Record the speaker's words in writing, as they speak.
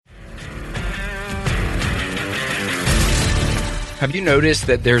Have you noticed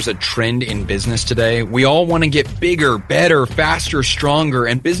that there's a trend in business today? We all want to get bigger, better, faster, stronger,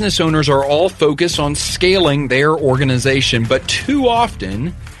 and business owners are all focused on scaling their organization. But too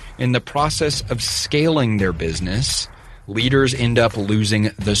often, in the process of scaling their business, leaders end up losing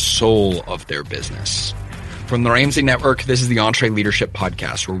the soul of their business. From the Ramsey Network, this is the Entree Leadership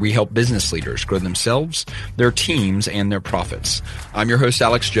Podcast, where we help business leaders grow themselves, their teams, and their profits. I'm your host,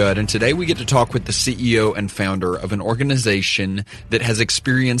 Alex Judd, and today we get to talk with the CEO and founder of an organization that has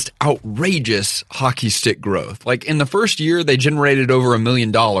experienced outrageous hockey stick growth. Like in the first year, they generated over $1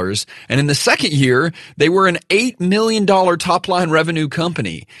 million, and in the second year, they were an $8 million top-line revenue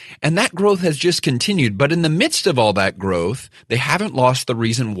company. And that growth has just continued, but in the midst of all that growth, they haven't lost the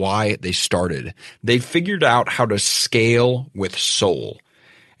reason why they started. They've figured out how to scale with soul.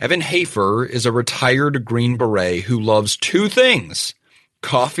 Evan Hafer is a retired Green Beret who loves two things,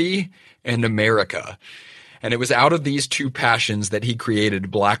 coffee and America. And it was out of these two passions that he created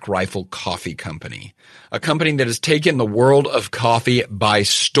Black Rifle Coffee Company, a company that has taken the world of coffee by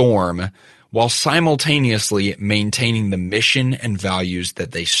storm while simultaneously maintaining the mission and values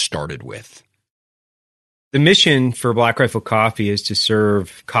that they started with. The mission for Black Rifle Coffee is to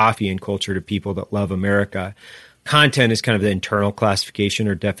serve coffee and culture to people that love America. Content is kind of the internal classification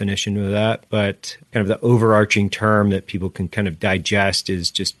or definition of that, but kind of the overarching term that people can kind of digest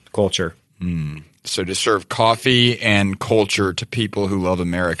is just culture. So to serve coffee and culture to people who love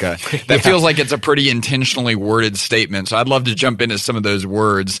America, that feels like it's a pretty intentionally worded statement. So I'd love to jump into some of those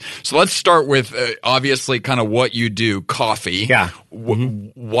words. So let's start with obviously kind of what you do, coffee. Yeah.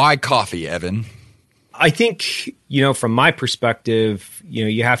 Why coffee, Evan? I think, from my perspective,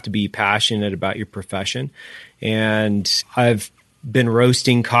 you have to be passionate about your profession. And I've been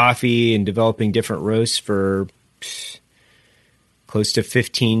roasting coffee and developing different roasts for close to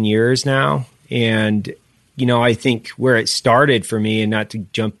 15 years now. And, I think where it started for me, and not to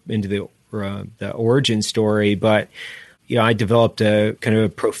jump into the origin story, but, I developed a kind of a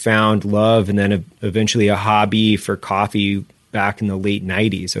profound love and then eventually a hobby for coffee back in the late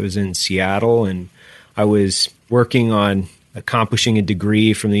 90s. I was in Seattle and I was working on accomplishing a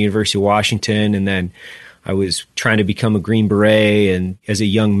degree from the University of Washington, and then I was trying to become a Green Beret. And as a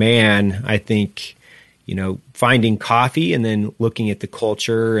young man, I think, finding coffee and then looking at the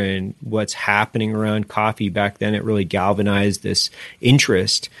culture and what's happening around coffee back then, it really galvanized this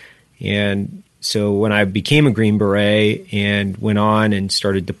interest. And so when I became a Green Beret and went on and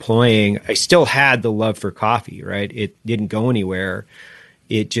started deploying, I still had the love for coffee, right? It didn't go anywhere.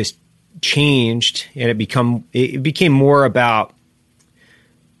 It just changed, and it became more about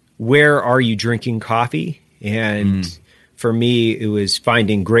where are you drinking coffee? And for me, it was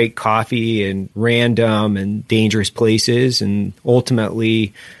finding great coffee in random and dangerous places. And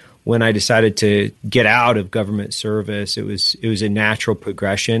ultimately, when I decided to get out of government service, it was a natural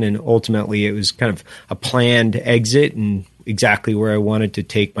progression, and ultimately it was kind of a planned exit and exactly where I wanted to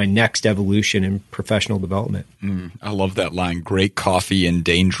take my next evolution in professional development. I love that line, great coffee in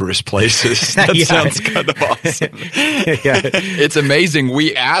dangerous places. That sounds kind of awesome. It's amazing.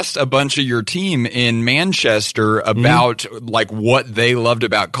 We asked a bunch of your team in Manchester about like what they loved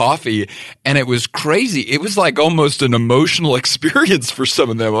about coffee, and it was crazy. It was like almost an emotional experience for some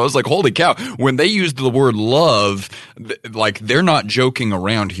of them. I was like, holy cow. When they used the word love, like they're not joking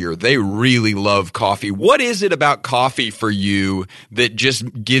around here. They really love coffee. What is it about coffee for you that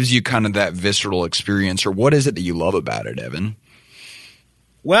just gives you kind of that visceral experience, or what is it that you love about it, Evan?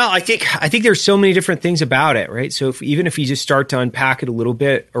 Well, I think there's so many different things about it, right? So even if you just start to unpack it a little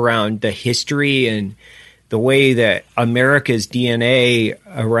bit around the history and the way that America's DNA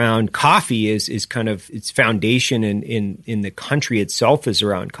around coffee is kind of its foundation in the country itself is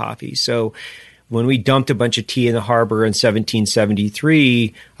around coffee. So when we dumped a bunch of tea in the harbor in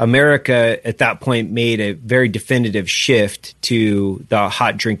 1773, America at that point made a very definitive shift to the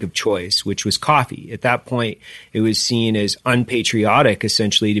hot drink of choice, which was coffee. At that point, it was seen as unpatriotic,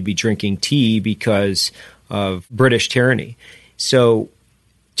 essentially, to be drinking tea because of British tyranny. So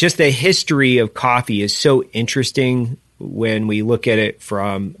just the history of coffee is so interesting when we look at it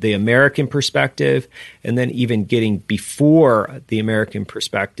from the American perspective, and then even getting before the American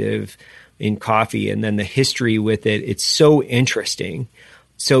perspective in coffee, and then the history with it. It's so interesting.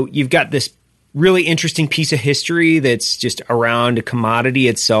 So you've got this really interesting piece of history that's just around a commodity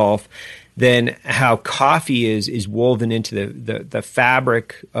itself, then how coffee is woven into the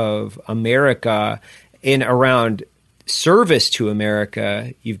fabric of America and around service to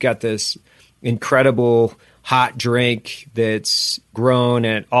America. You've got this incredible hot drink that's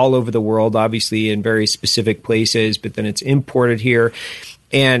grown all over the world, obviously in very specific places, but then it's imported here.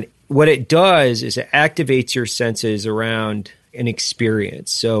 And what it does is it activates your senses around an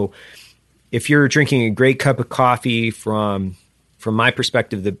experience. So if you're drinking a great cup of coffee from my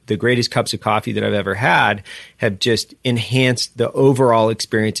perspective, the greatest cups of coffee that I've ever had have just enhanced the overall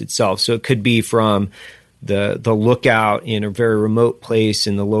experience itself. So it could be from the lookout in a very remote place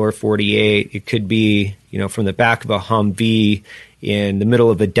in the lower 48. It could be, from the back of a Humvee in the middle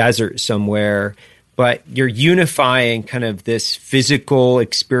of a desert somewhere. But you're unifying kind of this physical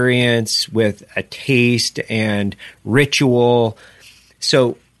experience with a taste and ritual.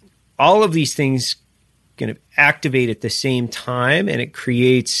 So all of these things kind of activate at the same time, and it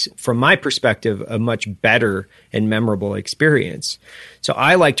creates, from my perspective, a much better and memorable experience. So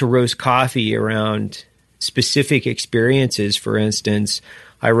I like to roast coffee around specific experiences. For instance,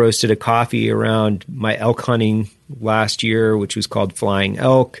 I roasted a coffee around my elk hunting last year, which was called Flying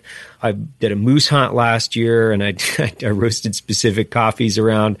Elk. I did a moose hunt last year, and I roasted specific coffees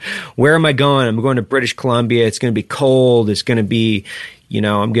around where am I going? I'm going to British Columbia. It's going to be cold. It's going to be,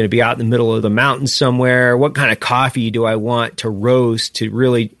 I'm going to be out in the middle of the mountains somewhere. What kind of coffee do I want to roast to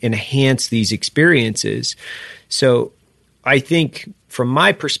really enhance these experiences? So I think from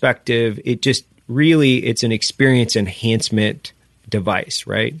my perspective, it's an experience enhancement device,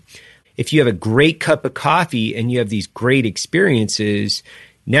 right? If you have a great cup of coffee and you have these great experiences,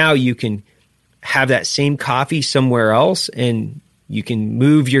 now you can have that same coffee somewhere else, and you can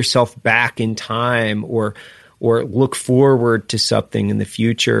move yourself back in time or look forward to something in the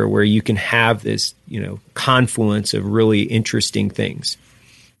future where you can have this, confluence of really interesting things.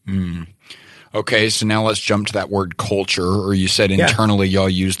 Okay, so now let's jump to that word culture, or you said internally y'all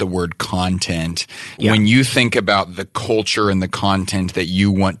use the word content. Yeah. When you think about the culture and the content that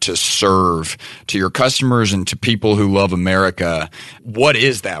you want to serve to your customers and to people who love America, what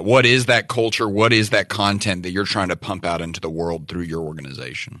is that? What is that culture? What is that content that you're trying to pump out into the world through your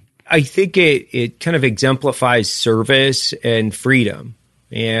organization? I think it kind of exemplifies service and freedom.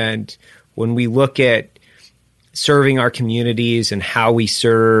 And when we look at serving our communities and how we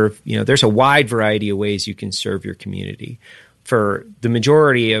serve, there's a wide variety of ways you can serve your community. For the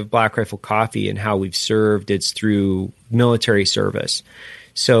majority of Black Rifle Coffee and how we've served, it's through military service.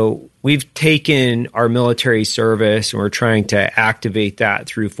 So we've taken our military service and we're trying to activate that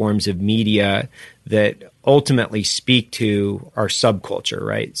through forms of media that ultimately speak to our subculture,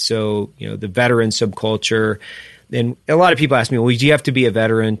 right? So, the veteran subculture. And a lot of people ask me, well, do you have to be a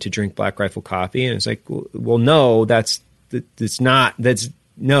veteran to drink Black Rifle Coffee? And it's like, well, no,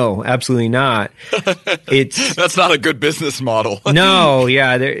 no, absolutely not. That's not a good business model. No,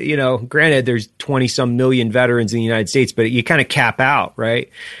 yeah. Granted, there's 20 some million veterans in the United States, but you kind of cap out, right?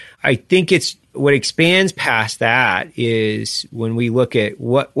 I think what expands past that is when we look at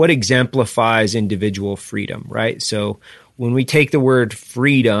what exemplifies individual freedom, right? So when we take the word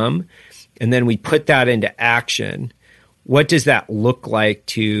freedom and then we put that into action, what does that look like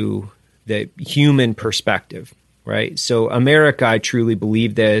to the human perspective, right? So America, I truly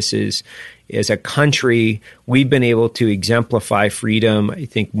believe this is, as a country, we've been able to exemplify freedom, I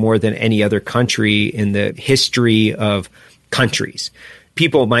think, more than any other country in the history of countries.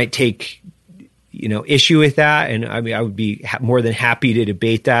 People might take issue with that, and I would be more than happy to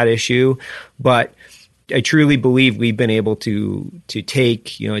debate that issue, but I truly believe we've been able to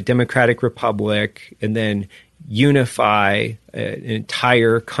take a democratic republic and then unify an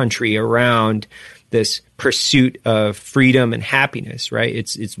entire country around this pursuit of freedom and happiness, right?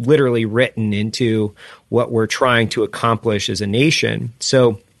 It's literally written into what we're trying to accomplish as a nation.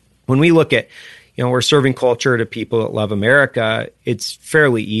 So when we look at we're serving culture to people that love America, it's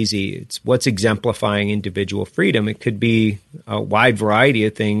fairly easy. It's what's exemplifying individual freedom. It could be a wide variety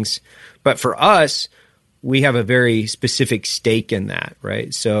of things, but for us, we have a very specific stake in that,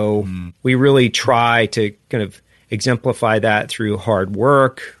 right? So we really try to kind of exemplify that through hard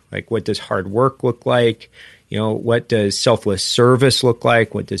work. Like, what does hard work look like? What does selfless service look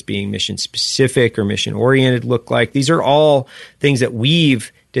like? What does being mission specific or mission oriented look like? These are all things that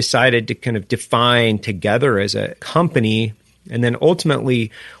we've decided to kind of define together as a company. And then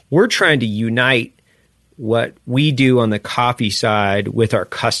ultimately, we're trying to unite what we do on the coffee side with our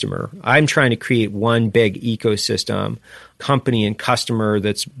customer. I'm trying to create one big ecosystem, company and customer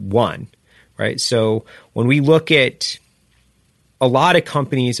that's one, right? So when we look at a lot of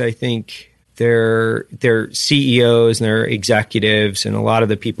companies, I think their CEOs and their executives and a lot of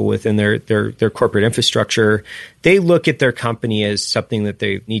the people within their corporate infrastructure, they look at their company as something that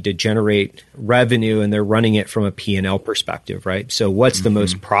they need to generate revenue, and they're running it from a P&L perspective, right? So what's the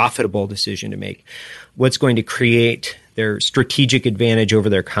most profitable decision to make? What's going to create their strategic advantage over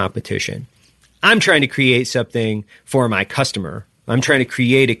their competition? I'm trying to create something for my customer. I'm trying to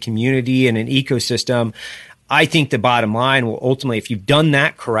create a community and an ecosystem I think the bottom line will ultimately, if you've done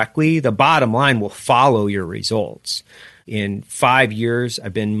that correctly, the bottom line will follow your results. In 5 years,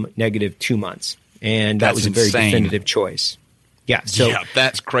 I've been negative 2 months, and that was a very definitive choice. Yeah,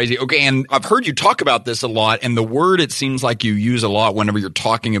 that's crazy. Okay, and I've heard you talk about this a lot, and the word it seems like you use a lot whenever you're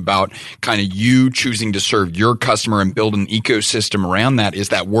talking about kind of you choosing to serve your customer and build an ecosystem around that is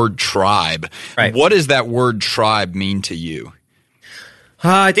that word tribe. Right. What does that word tribe mean to you?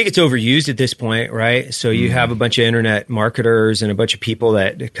 I think it's overused at this point, right? So you have a bunch of internet marketers and a bunch of people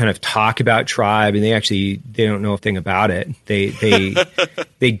that kind of talk about tribe, and they don't know a thing about it.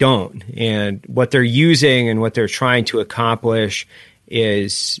 They don't. And what they're using and what they're trying to accomplish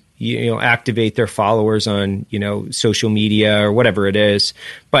is, activate their followers on, social media or whatever it is.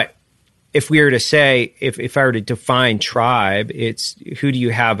 But if we were to say, if I were to define tribe, it's who do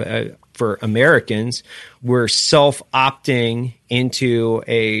you have for Americans? We're self-opting into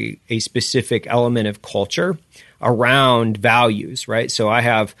a specific element of culture around values, right? So I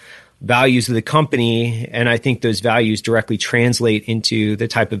have values of the company, and I think those values directly translate into the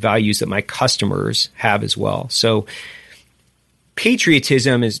type of values that my customers have as well. So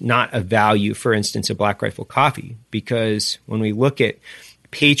patriotism is not a value, for instance, of Black Rifle Coffee, because when we look at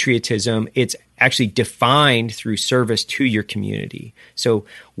patriotism, it's actually defined through service to your community. So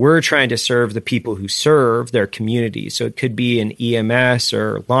we're trying to serve the people who serve their community. So it could be an EMS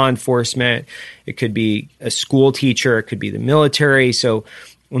or law enforcement. It could be a school teacher. It could be the military. So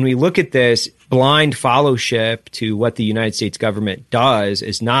when we look at this, blind fellowship to what the United States government does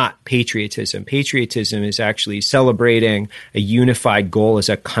is not patriotism. Patriotism is actually celebrating a unified goal as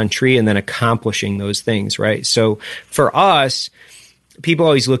a country and then accomplishing those things, right? So for us, people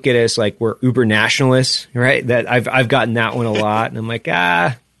always look at us like we're uber nationalists, right? That I've gotten that one a lot, and I'm like,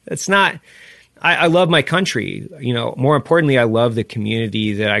 that's not. I love my country. More importantly, I love the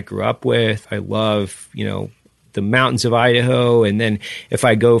community that I grew up with. I love, the mountains of Idaho, and then if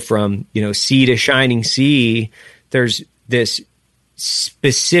I go from sea to shining sea, there's this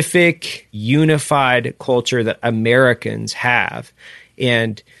specific unified culture that Americans have,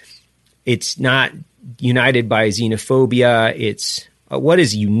 and it's not united by xenophobia. It's what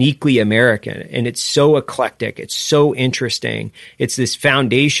is uniquely American, and it's so eclectic. It's so interesting. It's this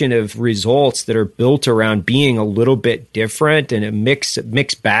foundation of results that are built around being a little bit different and a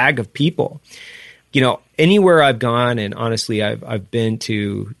mixed bag of people. Anywhere I've gone, and honestly, I've been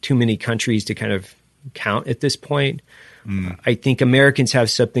to too many countries to kind of count at this point. I think Americans have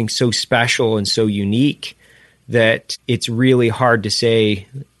something so special and so unique that it's really hard to say,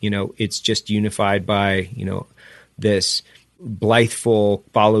 it's just unified by, this blitheful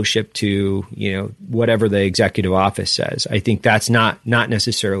fellowship to, whatever the executive office says. I think that's not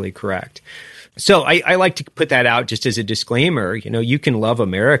necessarily correct. So I like to put that out just as a disclaimer. You can love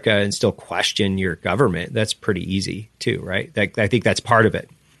America and still question your government. That's pretty easy too, right? I think that's part of it.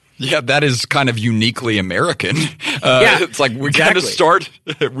 Yeah, that is kind of uniquely American. It's like we kind of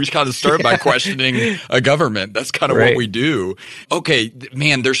start by questioning a government. That's kind of what we do. Okay,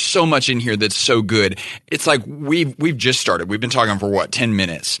 man, there's so much in here that's so good. It's like we've just started. We've been talking for 10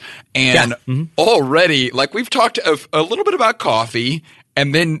 minutes, and already we've talked a little bit about coffee,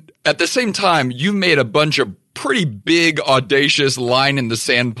 and then at the same time, you made a bunch of pretty big, audacious line in the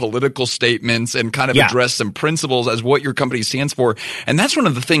sand political statements and kind of address some principles as what your company stands for. And that's one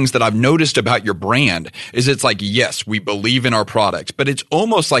of the things that I've noticed about your brand is it's like, yes, we believe in our products, but it's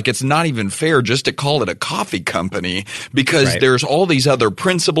almost like it's not even fair just to call it a coffee company because there's all these other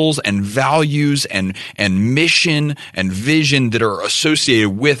principles and values and mission and vision that are associated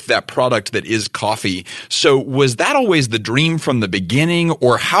with that product that is coffee. So was that always the dream from the beginning,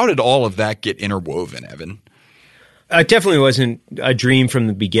 or how did all of that get interwoven, Evan? It definitely wasn't a dream from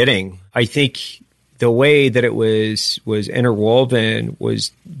the beginning. I think the way that it was interwoven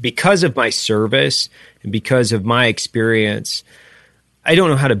was because of my service and because of my experience. I don't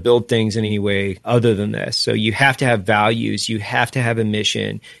know how to build things in any way other than this. So you have to have values. You have to have a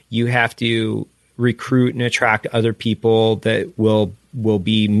mission. You have to recruit and attract other people that will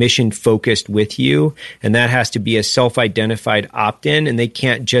be mission focused with you. And that has to be a self-identified opt-in, and they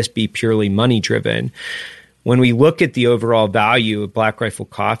can't just be purely money driven. When we look at the overall value of Black Rifle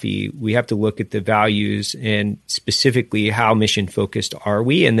Coffee, we have to look at the values and specifically how mission focused are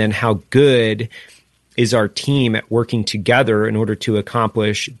we, and then how good is our team at working together in order to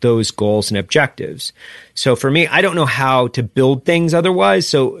accomplish those goals and objectives. So for me, I don't know how to build things otherwise.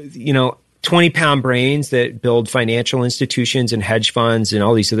 So, 20-pound brains that build financial institutions and hedge funds and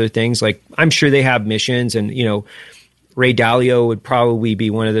all these other things, I'm sure they have missions, and, Ray Dalio would probably be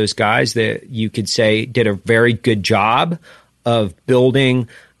one of those guys that you could say did a very good job of building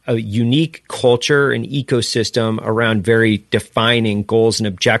a unique culture and ecosystem around very defining goals and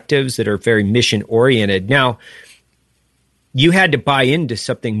objectives that are very mission oriented. Now, you had to buy into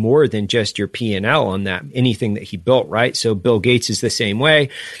something more than just your P&L on that, anything that he built, right? So Bill Gates is the same way.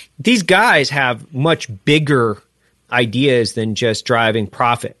 These guys have much bigger ideas than just driving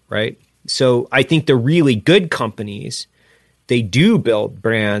profit, right? So I think the really good companies, they do build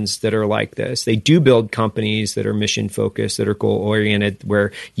brands that are like this. They do build companies that are mission focused, that are goal oriented,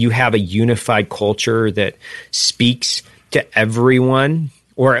 where you have a unified culture that speaks to everyone,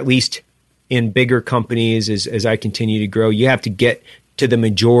 or at least in bigger companies, as I continue to grow, you have to get to the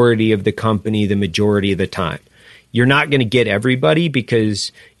majority of the company the majority of the time. You're not going to get everybody,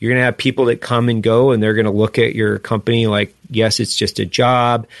 because you're going to have people that come and go, and they're going to look at your company like, yes, it's just a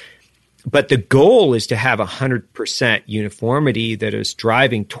job. But the goal is to have 100% uniformity that is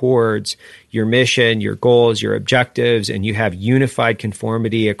driving towards your mission, your goals, your objectives, and you have unified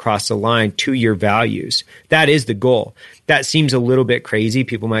conformity across the line to your values. That is the goal. That seems a little bit crazy.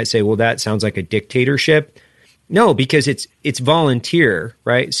 People might say, well, that sounds like a dictatorship. No, because it's volunteer,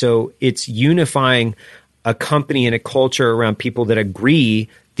 right? So it's unifying a company and a culture around people that agree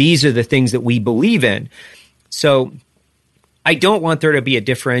these are the things that we believe in. So I don't want there to be a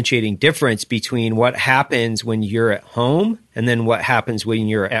differentiating difference between what happens when you're at home and then what happens when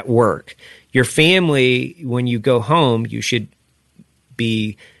you're at work. Your family, when you go home, you should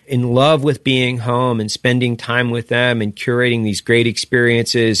be in love with being home and spending time with them and curating these great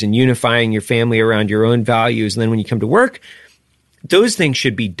experiences and unifying your family around your own values. And then when you come to work, those things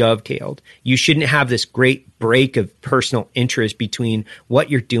should be dovetailed. You shouldn't have this great break of personal interest between what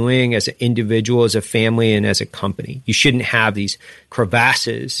you're doing as an individual, as a family, and as a company. You shouldn't have these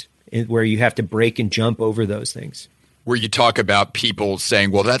crevasses where you have to break and jump over those things. Where you talk about people saying,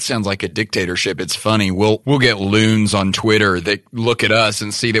 well, that sounds like a dictatorship. It's funny. We'll get loons on Twitter that look at us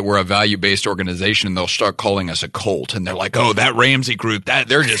and see that we're a value-based organization, and they'll start calling us a cult. And they're like, oh, that Ramsey group,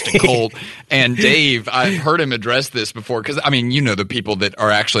 they're just a cult. And Dave, I've heard him address this before, because, I mean, you know, the people that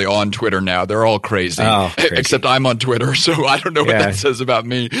are actually on Twitter now, they're all crazy. Oh, crazy. Except I'm on Twitter, so I don't know what that says about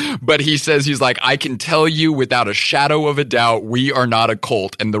me. But he says, he's like, I can tell you without a shadow of a doubt, we are not a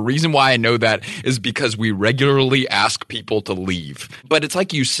cult. And the reason why I know that is because we regularly ask people to leave. But it's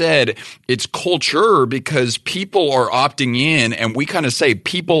like you said, it's culture, because people are opting in, and we kind of say,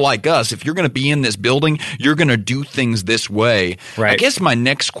 people like us, if you're going to be in this building, you're going to do things this way. Right. I guess my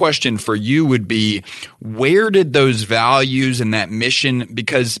next question for you would be, where did those values and that mission,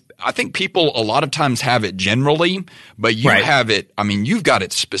 because I think people a lot of times have it generally, but you have it, I mean, you've got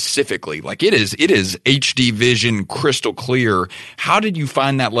it specifically. Like it is HD vision, crystal clear. How did you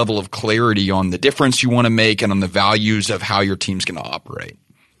find that level of clarity on the difference you want to make and on the values of how your team's going to operate?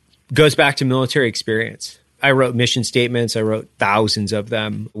 Goes back to military experience. I wrote mission statements. I wrote thousands of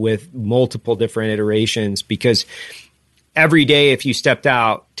them with multiple different iterations, because every day if you stepped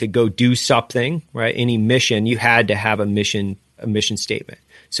out to go do something, right, any mission, you had to have a mission statement.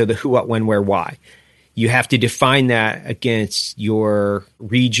 So the who, what, when, where, why. You have to define that against your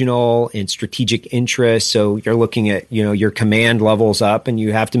regional and strategic interests. So you're looking at, your command levels up, and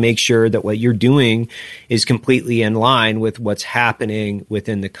you have to make sure that what you're doing is completely in line with what's happening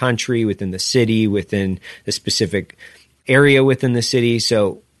within the country, within the city, within the specific area within the city.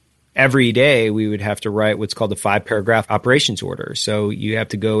 So every day we would have to write what's called a 5-paragraph operations order. So you have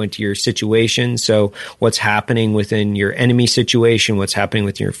to go into your situation. So what's happening within your enemy situation, what's happening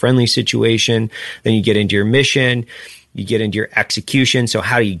within your friendly situation. Then you get into your mission, you get into your execution. So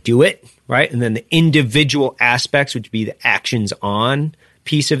how do you do it, right? And then the individual aspects, which would be the actions on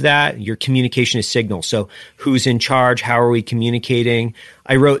piece of that, your communication is signal. So who's in charge? How are we communicating?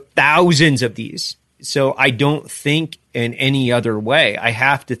 I wrote thousands of these. So I don't think in any other way. I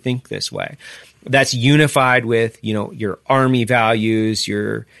have to think this way. That's unified with, your Army values,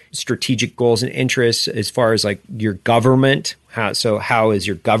 your strategic goals and interests, as far as like your government. How is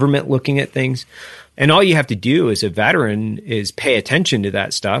your government looking at things? And all you have to do as a veteran is pay attention to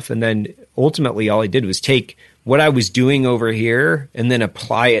that stuff. And then ultimately all I did was take what I was doing over here and then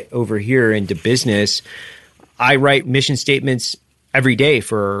apply it over here into business. I write mission statements every day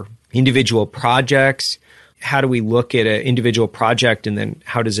for individual projects. How do we look at an individual project, and then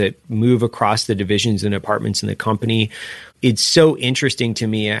how does it move across the divisions and departments in the company? It's so interesting to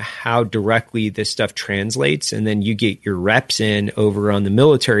me how directly this stuff translates. And then you get your reps in over on the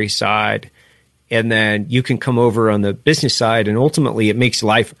military side, and then you can come over on the business side, and ultimately it makes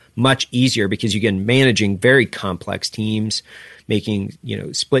life much easier, because you get managing very complex teams, making,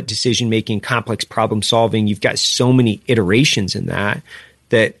 split decision making, complex problem solving. You've got so many iterations in that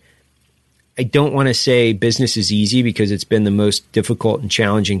I don't want to say business is easy because it's been the most difficult and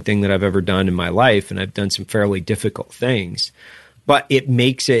challenging thing that I've ever done in my life. And I've done some fairly difficult things, but it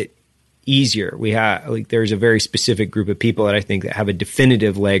makes it easier. There's a very specific group of people that I think that have a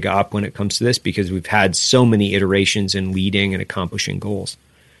definitive leg up when it comes to this because we've had so many iterations in leading and accomplishing goals.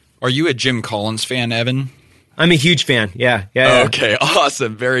 Are you a Jim Collins fan, Evan? I'm a huge fan. Yeah. Okay.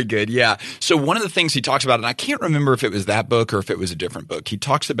 Awesome. Very good. Yeah. So one of the things he talks about, and I can't remember if it was that book or if it was a different book, he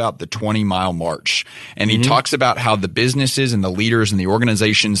talks about the 20-mile march. And he talks about how the businesses and the leaders and the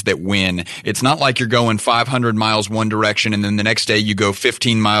organizations that win, it's not like you're going 500 miles one direction and then the next day you go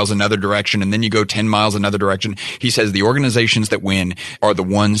 15 miles another direction and then you go 10 miles another direction. He says the organizations that win are the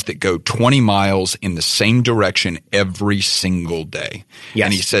ones that go 20 miles in the same direction every single day. Yes.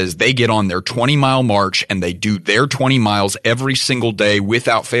 And he says they get on their 20-mile march and they do their 20 miles every single day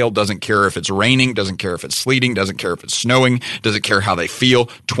without fail. Doesn't care if it's raining, doesn't care if it's sleeting, doesn't care if it's snowing, doesn't care how they feel.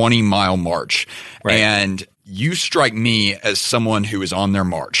 20-mile march. Right. And you strike me as someone who is on their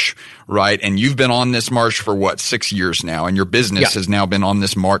march, right? And you've been on this march for 6 years now, and your business has now been on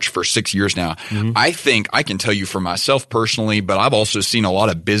this march for 6 years now. I think I can tell you for myself personally, but I've also seen a lot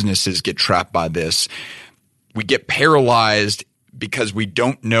of businesses get trapped by this. We get paralyzed because we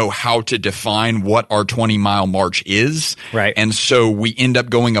don't know how to define what our 20-mile march is. Right. And so we end up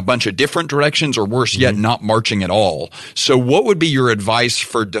going a bunch of different directions, or worse yet, not marching at all. So what would be your advice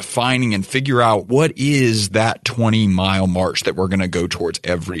for defining and figure out what is that 20-mile march that we're going to go towards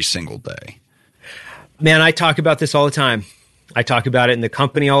every single day? Man, I talk about this all the time. I talk about it in the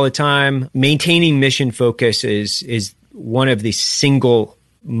company all the time. Maintaining mission focus is one of the single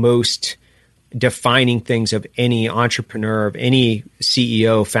most defining things of any entrepreneur, of any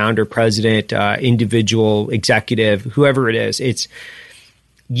CEO, founder, president, individual, executive, whoever it is. It's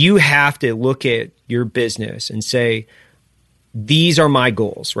you have to look at your business and say, these are my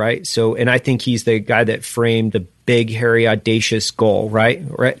goals, right? So, and I think he's the guy that framed the big, hairy, audacious goal, right?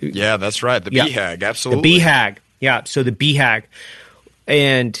 Yeah, that's right. The BHAG, absolutely. The BHAG. Yeah. So the BHAG.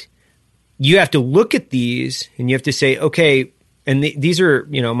 And you have to look at these and you have to say, okay, and these are,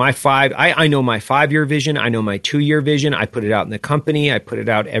 my I know my 5-year vision. I know my 2-year vision. I put it out in the company. I put it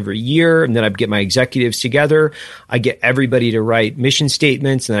out every year. And then I get my executives together. I get everybody to write mission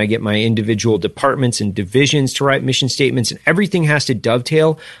statements. And I get my individual departments and divisions to write mission statements. And everything has to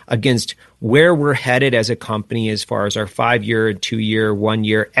dovetail against where we're headed as a company as far as our 5-year, 2-year, 1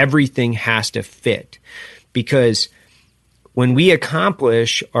 year. Everything has to fit. Because when we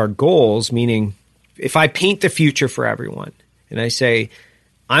accomplish our goals, meaning if I paint the future for everyone, and I say,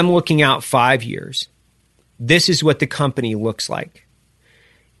 I'm looking out 5 years. This is what the company looks like.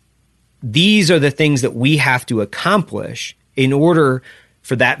 These are the things that we have to accomplish in order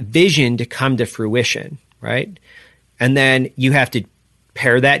for that vision to come to fruition, right? And then you have to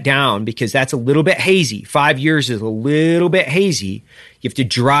pare that down because that's a little bit hazy. 5 years is a little bit hazy. You have to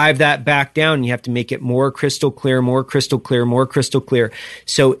drive that back down. And you have to make it more crystal clear, more crystal clear, more crystal clear.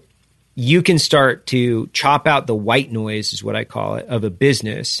 So you can start to chop out the white noise, is what I call it, of a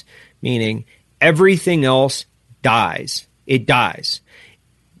business, meaning everything else dies. It dies.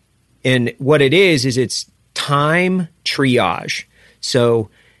 And what it is it's time triage. So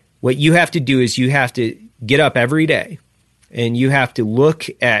what you have to do is you have to get up every day and you have to look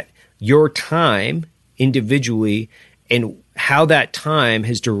at your time individually and how that time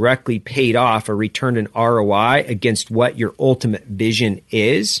has directly paid off or returned an ROI against what your ultimate vision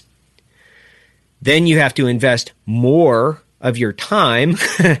is. Then you have to invest more of your time,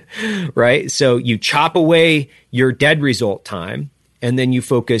 right? So you chop away your dead result time, and then you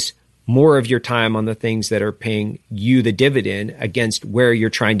focus more of your time on the things that are paying you the dividend against where you're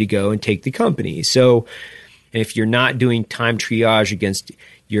trying to go and take the company. So if you're not doing time triage against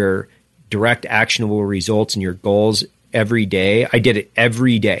your direct actionable results and your goals every day, I did it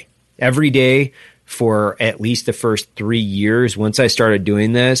every day for at least the first 3 years. Once I started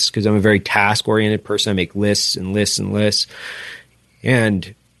doing this, because I'm a very task-oriented person, I make lists and lists and lists.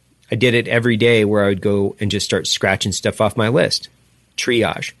 And I did it every day where I would go and just start scratching stuff off my list.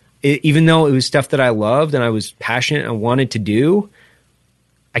 Triage. Even though it was stuff that I loved and I was passionate and wanted to do,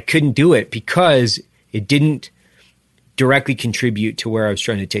 I couldn't do it because it didn't directly contribute to where I was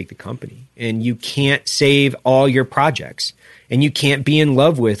trying to take the company. And you can't save all your projects. And you can't be in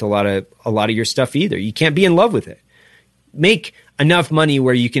love with a lot of your stuff either. You can't be in love with it. Make enough money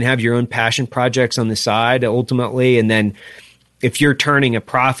where you can have your own passion projects on the side ultimately. And then if you're turning a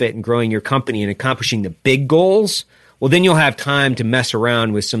profit and growing your company and accomplishing the big goals, well, then you'll have time to mess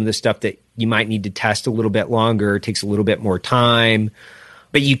around with some of the stuff that you might need to test a little bit longer. It takes a little bit more time.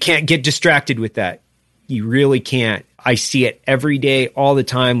 But you can't get distracted with that. You really can't. I see it every day, all the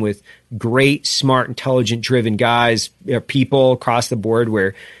time with great, smart, intelligent, driven guys, people across the board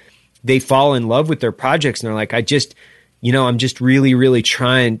where they fall in love with their projects and they're like, I'm just really, really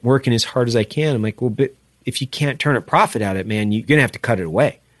trying, working as hard as I can. I'm like, well, but if you can't turn a profit at it, man, you're going to have to cut it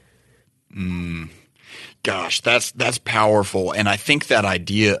away. Gosh, that's powerful. And I think that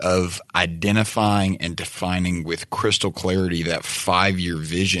idea of identifying and defining with crystal clarity that 5-year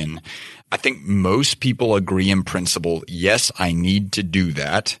vision, I think most people agree in principle, yes, I need to do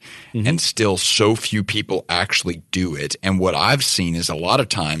that. Mm-hmm. And still so few people actually do it. And what I've seen is a lot of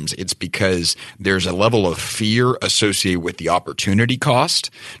times it's because there's a level of fear associated with the opportunity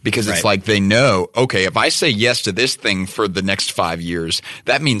cost, because it's like they know, okay, if I say yes to this thing for the next 5 years,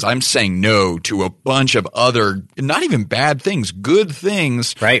 that means I'm saying no to a bunch of other, not even bad things, good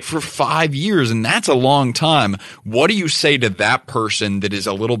things for 5 years. And that's a long time. What do you say to that person that is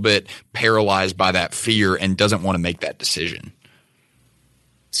a little bit paralyzed by that fear and doesn't want to make that decision?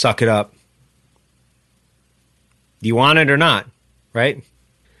 Suck it up. Do you want it or not? Right?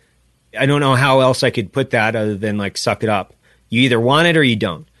 I don't know how else I could put that other than like suck it up. You either want it or you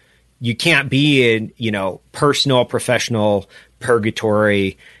don't. You can't be in, personal, professional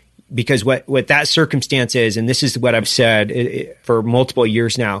purgatory, because what that circumstance is, and this is what I've said for multiple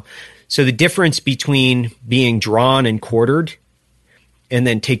years now. So the difference between being drawn and quartered and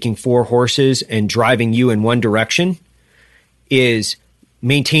then taking 4 horses and driving you in one direction is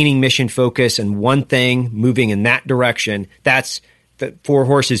maintaining mission focus and one thing, moving in that direction. That's the 4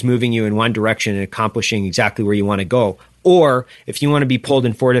 horses moving you in one direction and accomplishing exactly where you want to go. Or if you want to be pulled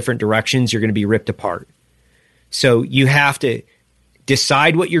in 4 different directions, you're going to be ripped apart. So you have to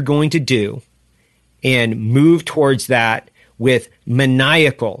decide what you're going to do and move towards that with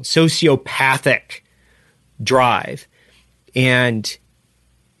maniacal, sociopathic drive. And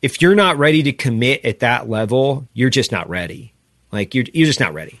if you're not ready to commit at that level, you're just not ready. Like you're just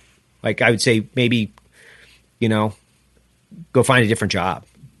not ready. Like I would say maybe, go find a different job.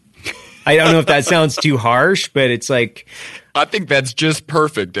 I don't know if that sounds too harsh, but it's like, I think that's just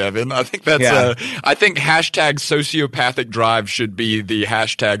perfect, Evan. I think that's I think hashtag sociopathic drive should be the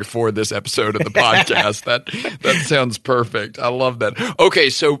hashtag for this episode of the podcast. That sounds perfect. I love that. Okay,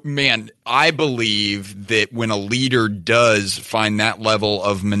 so man, I believe that when a leader does find that level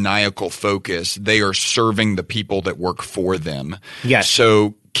of maniacal focus, they are serving the people that work for them. Yes.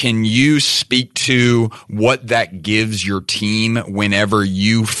 So can you speak to what that gives your team whenever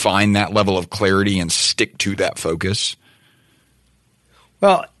you find that level of clarity and stick to that focus?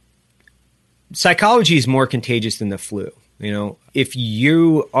 Well, psychology is more contagious than the flu. If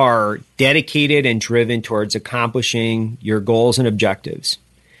you are dedicated and driven towards accomplishing your goals and objectives,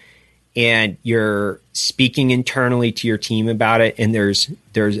 and you're speaking internally to your team about it, and there's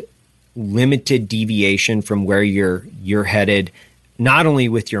limited deviation from where you're headed, not only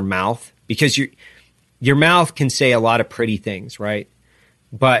with your mouth, because your mouth can say a lot of pretty things, right?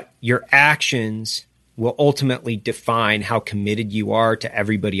 But your actions will ultimately define how committed you are to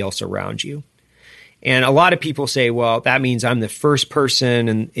everybody else around you. And a lot of people say, well, that means I'm the first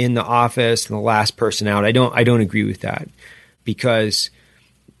person in the office and the last person out. I don't agree with that, because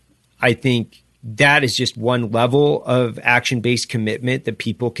I think that is just one level of action-based commitment that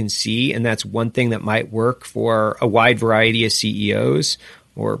people can see. And that's one thing that might work for a wide variety of CEOs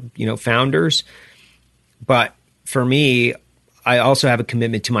or, founders. But for me, I also have a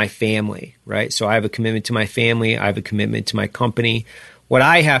commitment to my family, right? So I have a commitment to my family. I have a commitment to my company. What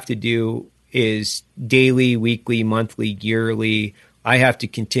I have to do is daily, weekly, monthly, yearly, I have to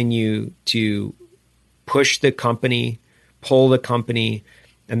continue to push the company, pull the company,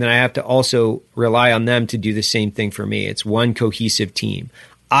 and then I have to also rely on them to do the same thing for me. It's one cohesive team.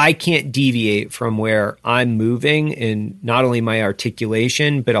 I can't deviate from where I'm moving in not only my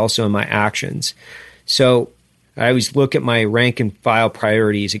articulation, but also in my actions. So I always look at my rank and file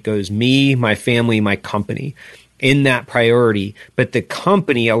priorities. It goes me, my family, my company in that priority. But the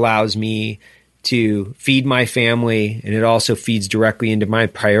company allows me to feed my family, and it also feeds directly into my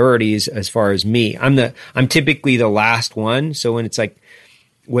priorities as far as me. I'm typically the last one. So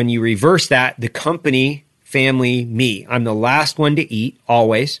when you reverse that, the company, family, me, I'm the last one to eat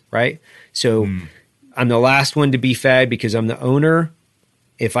always, right? So I'm the last one to be fed because I'm the owner.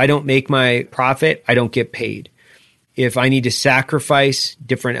 If I don't make my profit, I don't get paid. If I need to sacrifice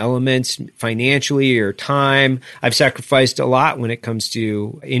different elements financially or time, I've sacrificed a lot when it comes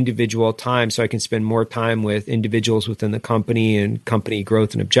to individual time so I can spend more time with individuals within the company and company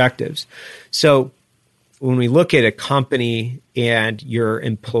growth and objectives. So when we look at a company and your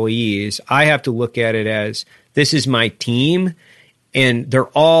employees, I have to look at it as this is my team and they're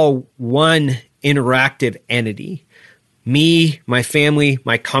all one interactive entity. me, my family,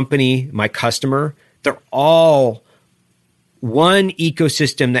 my company, my customer, they're all one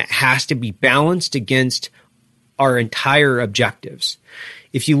ecosystem that has to be balanced against our entire objectives.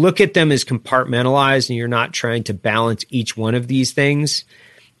 If you look at them as compartmentalized and you're not trying to balance each one of these things,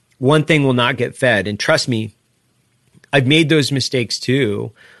 one thing will not get fed. And trust me, I've made those mistakes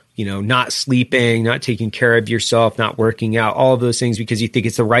too. Not sleeping, not taking care of yourself, not working out, all of those things because you think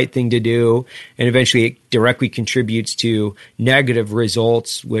it's the right thing to do. And eventually it directly contributes to negative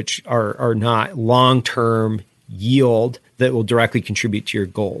results, which are not long-term yield that will directly contribute to your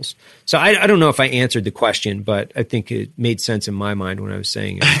goals. So I don't know if I answered the question, but I think it made sense in my mind when I was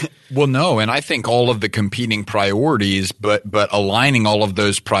saying it. Well, no, and I think all of the competing priorities, but aligning all of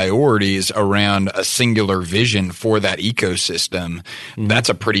those priorities around a singular vision for that ecosystem, that's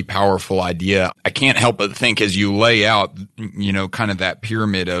a pretty powerful idea. I can't help but think as you lay out, kind of that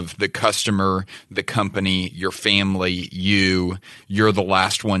pyramid of the customer, the company, your family, you're the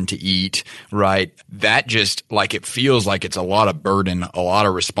last one to eat, right? That just it feels like it's a lot of burden, a lot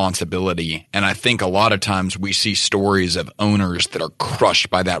of responsibility. And I think a lot of times we see stories of owners that are crushed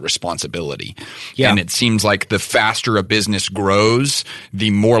by that responsibility. Yeah. And it seems like the faster a business grows, the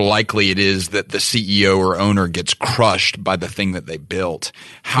more likely it is that the CEO or owner gets crushed by the thing that they built.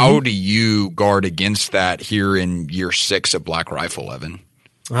 How do you guard against that here in year 6 of Black Rifle, Evan?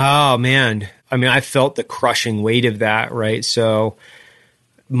 Oh, man. I mean, I felt the crushing weight of that, right? So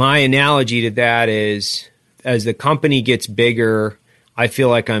my analogy to that is as the company gets bigger, I feel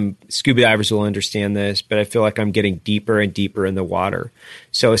like scuba divers will understand this, but I feel like I'm getting deeper and deeper in the water.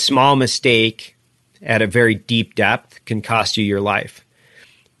 So a small mistake at a very deep depth can cost you your life.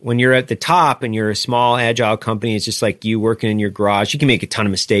 When you're at the top and you're a small, agile company, it's just like you working in your garage. You can make a ton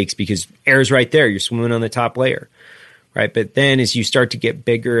of mistakes because air's right there. You're swimming on the top layer, right? But then as you start to get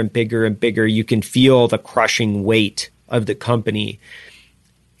bigger and bigger and bigger, you can feel the crushing weight of the company.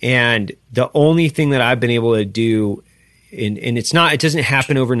 And the only thing that I've been able to do, and it doesn't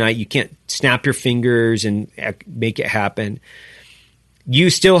happen overnight. You can't snap your fingers and make it happen. You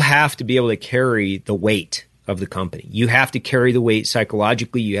still have to be able to carry the weight of the company. You have to carry the weight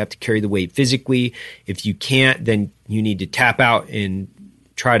psychologically. You have to carry the weight physically. If you can't, then you need to tap out and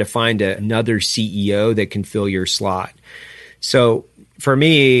try to find another CEO that can fill your slot. So for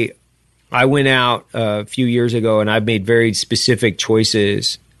me, I went out a few years ago and I've made very specific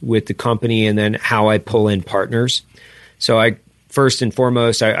choices with the company and then how I pull in partners. So first and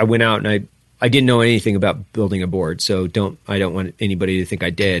foremost, I went out and I didn't know anything about building a board. So I don't want anybody to think I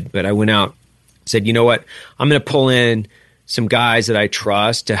did, but I went out, said, you know what, I'm going to pull in some guys that I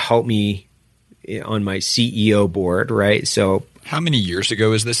trust to help me on my CEO board, right? So how many years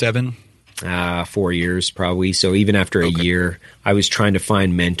ago is this, Evan? 4 years probably. So even after a year, I was trying to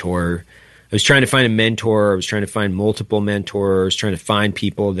find mentor. I was trying to find a mentor. I was trying to find multiple mentors, trying to find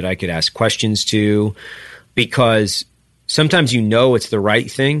people that I could ask questions to, because sometimes it's the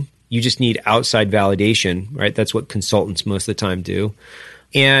right thing. You just need outside validation, right? That's what consultants most of the time do.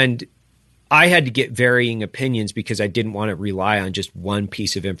 And I had to get varying opinions because I didn't want to rely on just one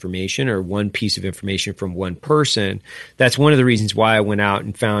piece of information or one piece of information from one person. That's one of the reasons why I went out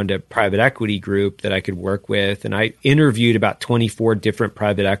and found a private equity group that I could work with. And I interviewed about 24 different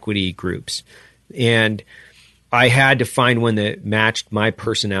private equity groups. And I had to find one that matched my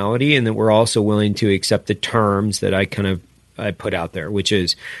personality and that were also willing to accept the terms that I put out there, which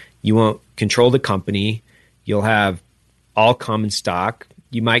is you won't control the company. You'll have all common stock.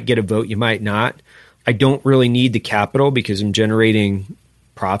 You might get a vote, you might not. I don't really need the capital because I'm generating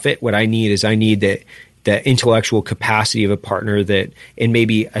profit. What I need is the intellectual capacity of a partner that, and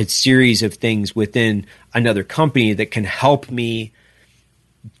maybe a series of things within another company that can help me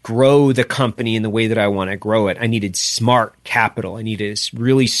grow the company in the way that I want to grow it. I needed smart capital. I needed a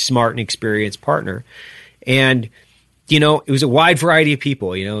really smart and experienced partner. And, it was a wide variety of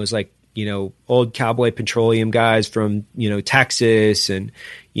people. It was like, old Cowboy Petroleum guys from, Texas and,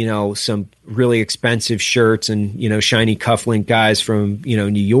 some really expensive shirts and, shiny cufflink guys from,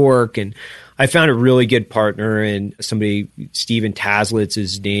 New York. And I found a really good partner and somebody, Steven Taslitz's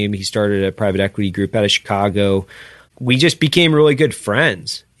his name. He started a private equity group out of Chicago. We just became really good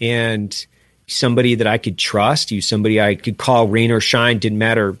friends and somebody that I could trust. He was somebody I could call rain or shine, didn't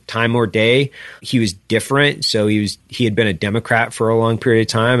matter time or day. He was different. So he had been a Democrat for a long period of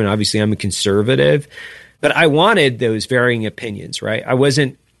time. And obviously I'm a conservative, but I wanted those varying opinions, right?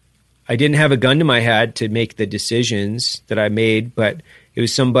 I didn't have a gun to my head to make the decisions that I made, but it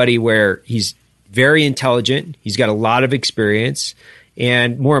was somebody where he's very intelligent. He's got a lot of experience.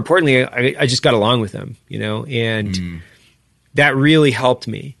 And more importantly, I just got along with him, and that really helped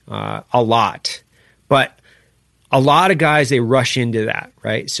me a lot. But a lot of guys, they rush into that,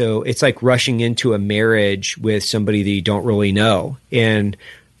 right? So it's like rushing into a marriage with somebody that you don't really know. And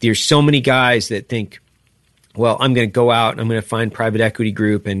there's so many guys that think, well, I'm going to go out and I'm going to find private equity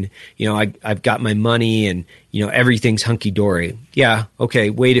group and, I've got my money and, everything's hunky-dory. Yeah, okay,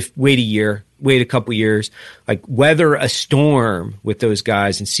 wait a year, wait a couple years, like weather a storm with those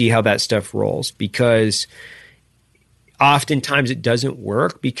guys and see how that stuff rolls, because oftentimes it doesn't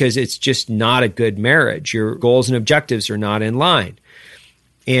work because it's just not a good marriage. Your goals and objectives are not in line.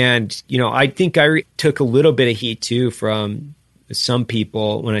 And, I think I took a little bit of heat too from some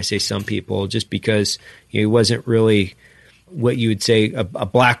people. When I say some people, just because he wasn't really what you would say a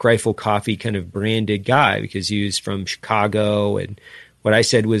Black Rifle Coffee kind of branded guy, because he was from Chicago. And what I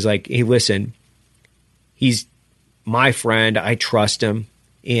said was like, hey, listen, he's my friend. I trust him.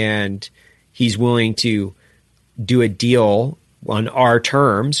 And he's willing to do a deal on our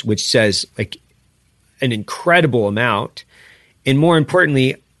terms, which says like an incredible amount. And more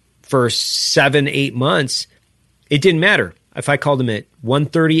importantly, for 7-8 months, it didn't matter if I called him at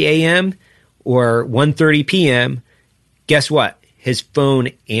 1:30 a.m. or 1:30 p.m. Guess what? His phone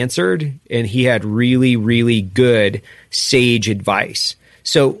answered, and he had really, really good sage advice.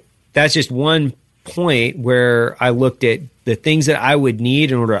 So that's just one point where I looked at the things that I would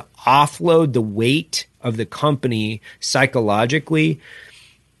need in order to offload the weight of the company psychologically.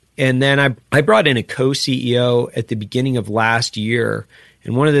 And then I brought in a co-CEO at the beginning of last year.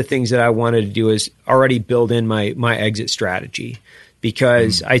 And one of the things that I wanted to do is already build in my exit strategy,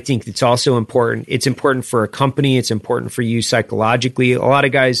 because I think it's also important. It's important for a company. It's important for you psychologically. A lot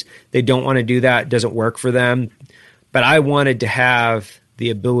of guys, they don't want to do that. It doesn't work for them. But I wanted to have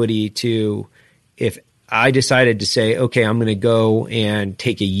the ability to, if I decided to say, okay, I'm going to go and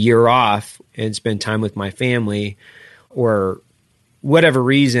take a year off and spend time with my family, or whatever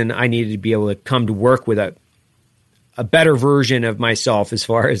reason, I needed to be able to come to work with a better version of myself as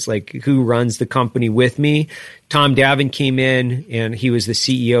far as like who runs the company with me. Tom Davin came in, and he was the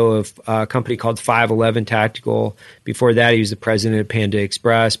CEO of a company called 511 Tactical. Before that, he was the president of Panda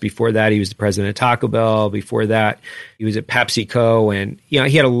Express. Before that, he was the president of Taco Bell. Before that, he was at PepsiCo. And, he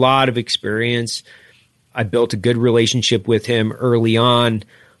had a lot of experience. I built a good relationship with him early on.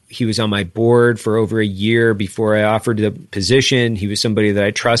 He was on my board for over a year before I offered the position. He was somebody that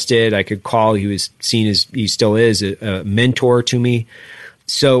I trusted. I could call. He was seen as, he still is, a mentor to me.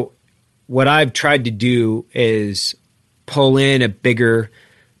 So what I've tried to do is pull in a bigger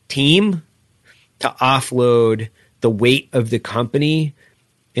team to offload the weight of the company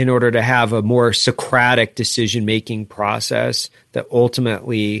in order to have a more Socratic decision-making process that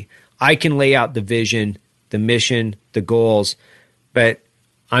ultimately I can lay out the vision, the mission, the goals, but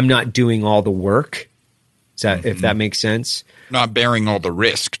I'm not doing all the work. If that makes sense. Not bearing all the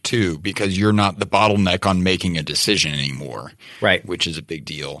risk too, because you're not the bottleneck on making a decision anymore. Right. Which is a big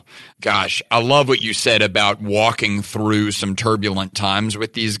deal. Gosh, I love what you said about walking through some turbulent times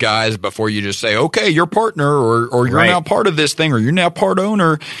with these guys before you just say, okay, you're partner or you're now part of this thing or you're now part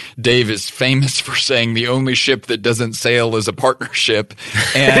owner. Dave is famous for saying the only ship that doesn't sail is a partnership.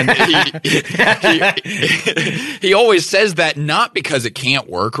 And he always says that not because it can't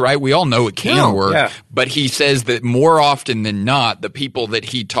work, right? We all know it can work, but he says that more often than not, the people that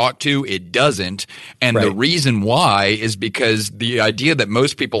he talked to, it doesn't. And the reason why is because the idea that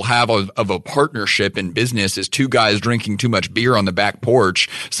most people have of a partnership in business is two guys drinking too much beer on the back porch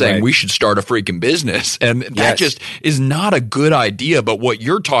saying we should start a freaking business. And that just is not a good idea. But what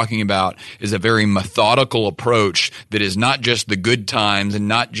you're talking about is a very methodical approach that is not just the good times and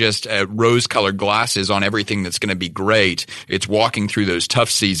not just rose-colored glasses on everything that's going to be great. It's walking through those tough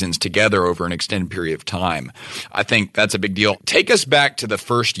seasons together over an extended period of time. I think that's a big deal. Take us back to the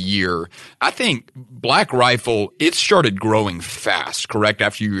first year. I think Black Rifle, it started growing fast, correct?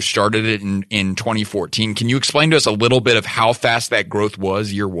 After you started it in 2014. Can you explain to us a little bit of how fast that growth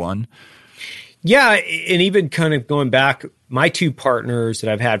was year one? Yeah. And even kind of going back, my two partners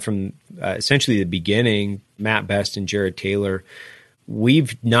that I've had from essentially the beginning, Matt Best and Jared Taylor,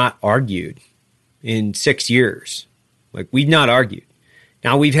 we've not argued in 6 years. Like, we've not argued.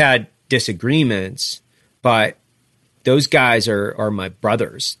 Now, we've had disagreements, but those guys are my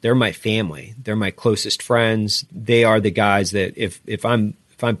brothers. They're my family. They're my closest friends. They are the guys that if I'm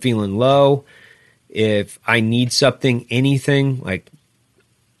feeling low, if I need something, anything, like,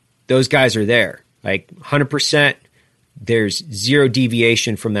 those guys are there. Like, 100%. There's zero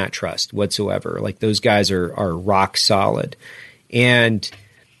deviation from that trust whatsoever. Like, those guys are rock solid. And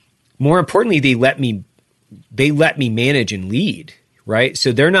more importantly, they let me manage and lead, right?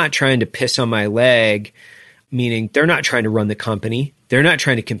 So they're not trying to piss on my leg, meaning they're not trying to run the company. They're not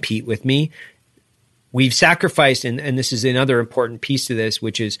trying to compete with me. we've sacrificed, and this is another important piece to this,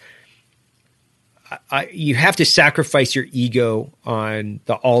 which is you have to sacrifice your ego on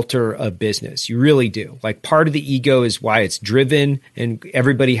the altar of business. You really do. Like, part of the ego is why it's driven, and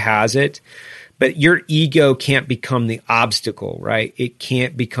everybody has it. But your ego can't become the obstacle, right? It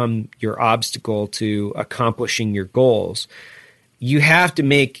can't become your obstacle to accomplishing your goals. You have to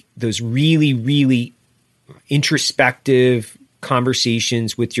make those really, really introspective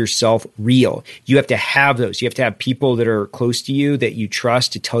conversations with yourself real. You have to have those. You have to have people that are close to you that you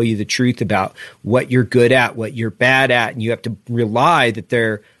trust to tell you the truth about what you're good at, what you're bad at, and you have to rely that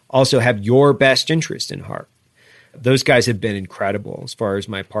they're also have your best interest in heart. Those guys have been incredible as far as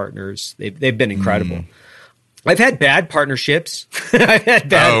my partners. They've been incredible. I've had bad partnerships. I've had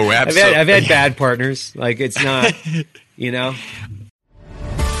bad partners. Like, it's not, you know.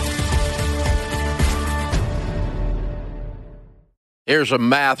 Here's a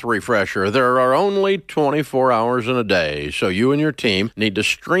math refresher. There are only 24 hours in a day, so you and your team need to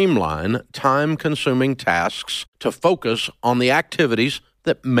streamline time-consuming tasks to focus on the activities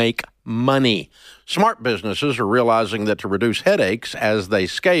that make money. Smart businesses are realizing that to reduce headaches as they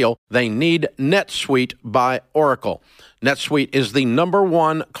scale, they need NetSuite by Oracle. NetSuite is the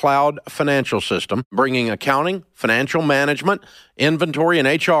 #1 cloud financial system, bringing accounting, financial management, inventory, and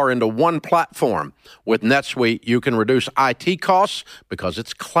HR into one platform. With NetSuite, you can reduce IT costs because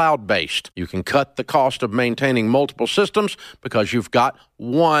it's cloud-based. You can cut the cost of maintaining multiple systems because you've got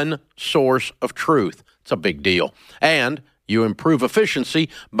one source of truth. It's a big deal. And you improve efficiency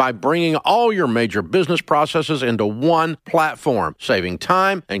by bringing all your major business processes into one platform, saving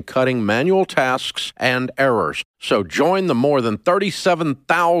time and cutting manual tasks and errors. So join the more than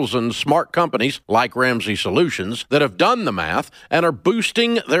 37,000 smart companies like Ramsey Solutions that have done the math and are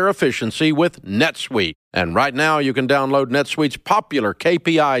boosting their efficiency with NetSuite. And right now you can download NetSuite's popular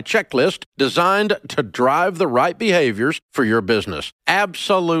KPI checklist designed to drive the right behaviors for your business.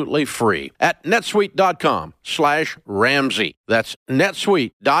 Absolutely free at netsuite.com/Ramsey. That's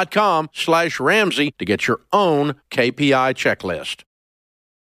netsuite.com/Ramsey to get your own KPI checklist.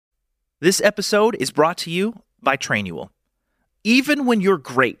 This episode is brought to you by Trainual. Even when you're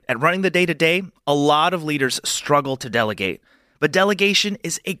great at running the day-to-day, a lot of leaders struggle to delegate. But delegation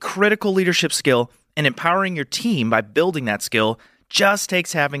is a critical leadership skill, and empowering your team by building that skill just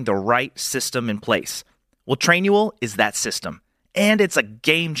takes having the right system in place. Well, Trainual is that system, and it's a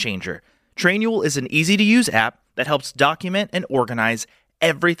game changer. Trainual is an easy-to-use app that helps document and organize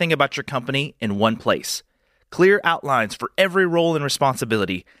everything about your company in one place. Clear outlines for every role and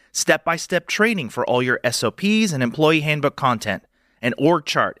responsibility, step-by-step training for all your SOPs and employee handbook content, an org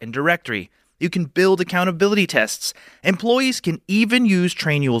chart and directory. You can build accountability tests. Employees can even use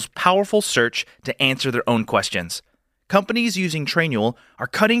Trainual's powerful search to answer their own questions. Companies using Trainual are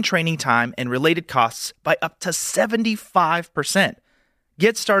cutting training time and related costs by up to 75%.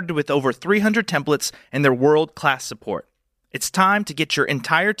 Get started with over 300 templates and their world-class support. It's time to get your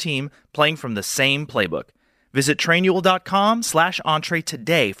entire team playing from the same playbook. Visit Trainual.com/Entree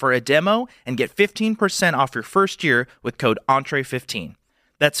today for a demo and get 15% off your first year with code Entree15.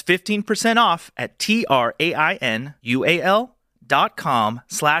 That's 15% off at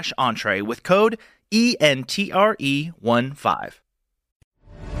Trainual.com/Entree with code ENTRE15.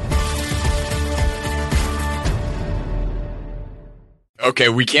 Okay,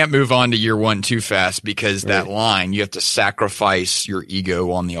 we can't move on to year one too fast because that line, you have to sacrifice your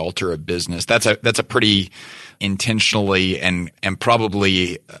ego on the altar of business. That's a pretty intentionally and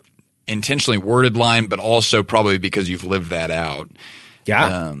probably intentionally worded line, but also probably because you've lived that out.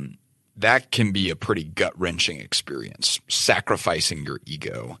 Yeah. That can be a pretty gut-wrenching experience, sacrificing your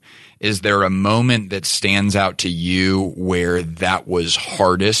ego. Is there a moment that stands out to you where that was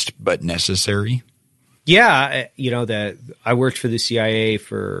hardest but necessary? Yeah, I worked for the CIA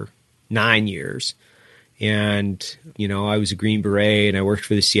for 9 years, and I was a Green Beret, and I worked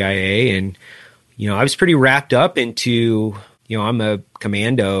for the CIA, and I was pretty wrapped up into I'm a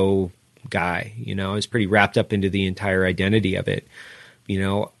commando guy. I was pretty wrapped up into the entire identity of it.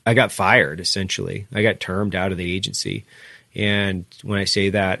 I got fired essentially. I got termed out of the agency, and when I say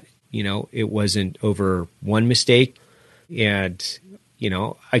that, it wasn't over one mistake, and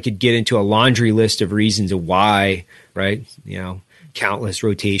I could get into a laundry list of reasons of why, right? Countless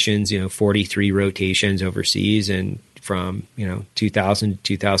rotations, 43 rotations overseas. And from, 2000 to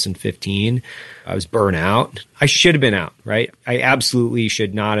 2015, I was burnt out. I should have been out, right? I absolutely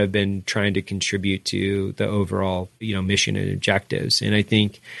should not have been trying to contribute to the overall, mission and objectives. And I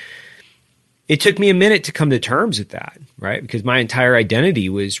think it took me a minute to come to terms with that, right? Because my entire identity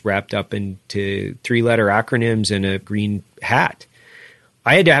was wrapped up into 3-letter acronyms and a green hat.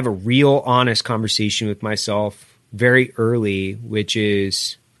 I had to have a real honest conversation with myself very early, which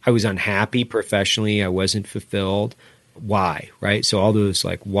is I was unhappy professionally. I wasn't fulfilled. Why? Right. So all those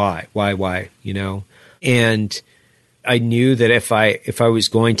like, why, and I knew that if I was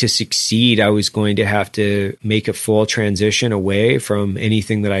going to succeed, I was going to have to make a full transition away from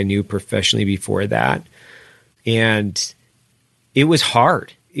anything that I knew professionally before that. And it was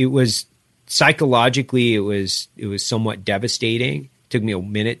hard. It was psychologically, it was somewhat devastating. It took me a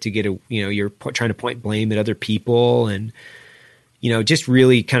minute to get you're trying to point blame at other people and, just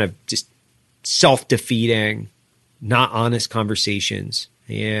really kind of just self-defeating, not honest conversations.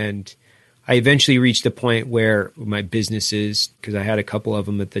 And I eventually reached the point where my businesses, because I had a couple of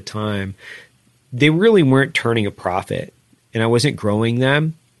them at the time, they really weren't turning a profit and I wasn't growing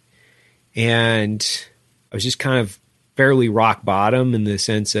them. And I was just kind of fairly rock bottom in the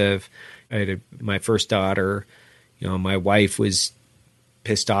sense of I had my first daughter, my wife was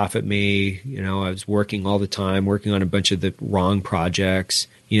pissed off at me. I was working all the time, working on a bunch of the wrong projects,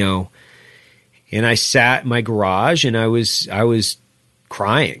 and I sat in my garage and I was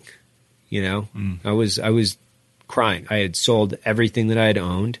crying, I was crying. I had sold everything that I had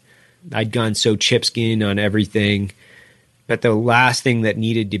owned. I'd gone so chipskin on everything, but the last thing that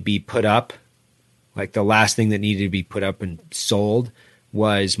needed to be put up, and sold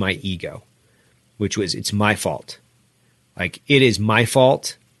was my ego, which was, it's my fault. Like, it is my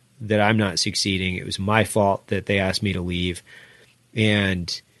fault that I'm not succeeding. It was my fault that they asked me to leave.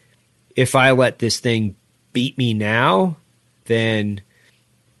 And if I let this thing beat me now, then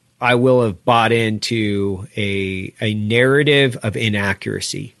I will have bought into a narrative of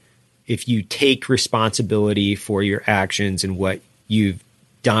inaccuracy. If you take responsibility for your actions and what you've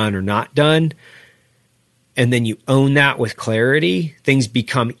done or not done, and then you own that with clarity, things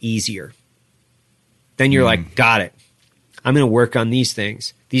become easier. Then you're like, got it. I'm going to work on these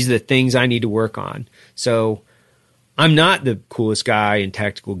things. These are the things I need to work on. So I'm not the coolest guy in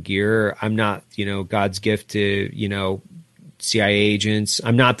tactical gear. I'm not, God's gift to, CIA agents.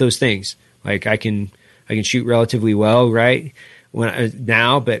 I'm not those things. Like I can shoot relatively well, right?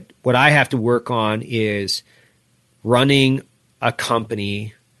 But what I have to work on is running a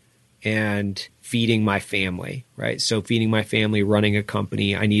company and feeding my family, right? So feeding my family, running a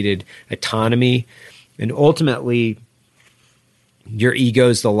company, I needed autonomy. And ultimately, your ego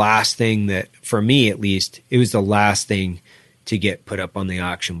is the last thing that, for me at least, it was the last thing to get put up on the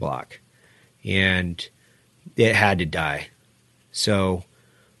auction block. And it had to die. So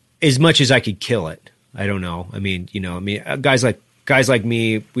as much as I could kill it, I don't know. Guys like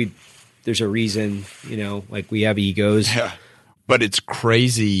me, there's a reason, we have egos. Yeah. But it's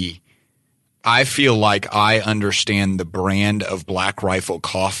crazy. I feel like I understand the brand of Black Rifle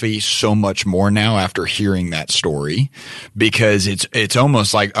Coffee so much more now after hearing that story, because it's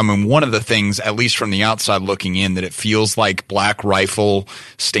almost like, one of the things, at least from the outside looking in, that it feels like Black Rifle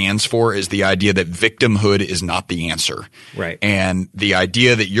stands for is the idea that victimhood is not the answer. Right. And the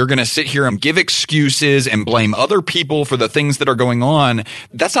idea that you're going to sit here and give excuses and blame other people for the things that are going on,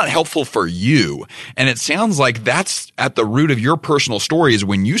 that's not helpful for you. And it sounds like that's at the root of your personal story, is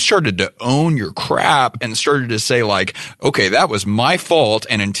when you started to own your crap and started to say like, okay, that was my fault,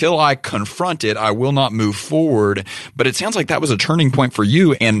 and until I confront it, I will not move forward. But it sounds like that was a turning point for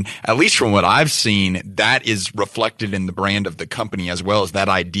you. And at least from what I've seen, that is reflected in the brand of the company, as well as that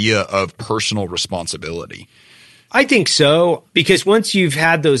idea of personal responsibility. I think so, because once you've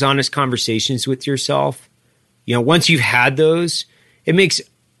had those honest conversations with yourself, once you've had those, it makes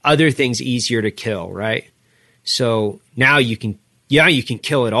other things easier to kill, right? So now you can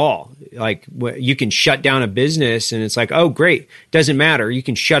kill it all. Like, you can shut down a business and it's like, oh, great. Doesn't matter. You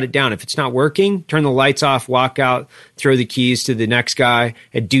can shut it down. If it's not working, turn the lights off, walk out, throw the keys to the next guy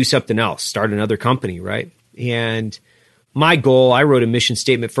and do something else, start another company, right? And my goal, I wrote a mission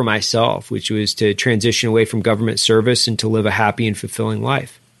statement for myself, which was to transition away from government service and to live a happy and fulfilling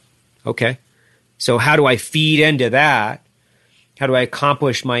life. Okay. So how do I feed into that? How do I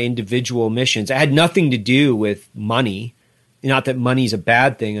accomplish my individual missions? It had nothing to do with money. Not that money is a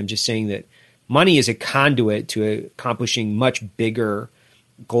bad thing. I'm just saying that money is a conduit to accomplishing much bigger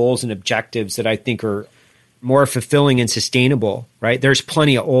goals and objectives that I think are more fulfilling and sustainable, right? There's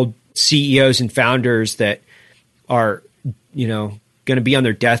plenty of old CEOs and founders that are, going to be on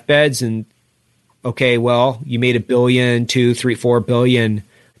their deathbeds and, okay, well, you made $1 billion, $2, $3, $4 billion,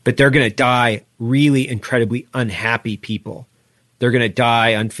 but they're going to die really incredibly unhappy people. They're going to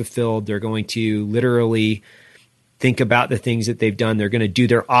die unfulfilled. They're going to literally think about the things that they've done. They're going to do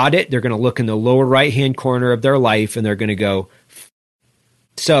their audit. They're going to look in the lower right-hand corner of their life and they're going to go,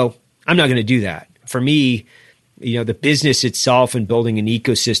 so I'm not going to do that. For me, the business itself and building an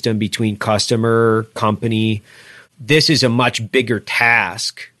ecosystem between customer, company. This is a much bigger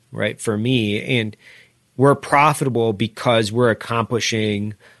task, right, for me. And we're profitable because we're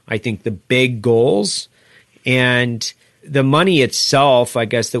accomplishing, I think, the big goals. And the money itself, I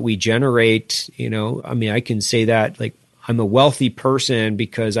guess, that we generate, I can say that, like, I'm a wealthy person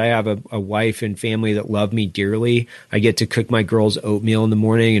because I have a wife and family that love me dearly. I get to cook my girls oatmeal in the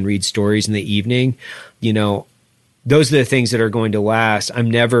morning and read stories in the evening. Those are the things that are going to last.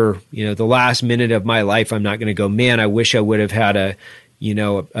 I'm never, the last minute of my life, I'm not going to go, man, I wish I would have had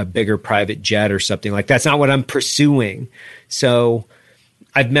a bigger private jet or something. Like, that's not what I'm pursuing. So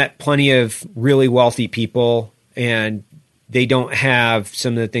I've met plenty of really wealthy people, and they don't have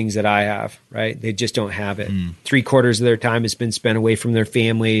some of the things that I have, right? They just don't have it. 3/4 of their time has been spent away from their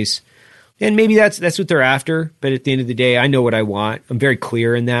families. And maybe that's what they're after. But at the end of the day, I know what I want. I'm very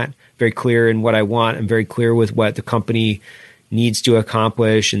clear in that, very clear in what I want. I'm very clear with what the company needs to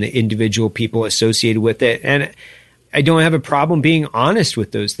accomplish and the individual people associated with it. And I don't have a problem being honest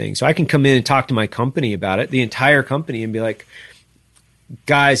with those things. So I can come in and talk to my company about it, the entire company, and be like,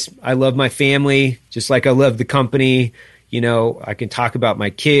 guys, I love my family just like I love the company. I can talk about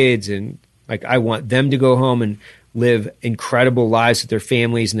my kids, and like, I want them to go home and live incredible lives with their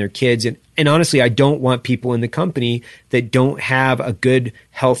families and their kids. And honestly, I don't want people in the company that don't have a good,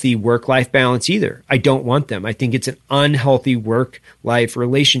 healthy work-life balance either. I don't want them. I think it's an unhealthy work-life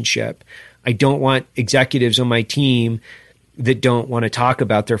relationship. I don't want executives on my team that don't want to talk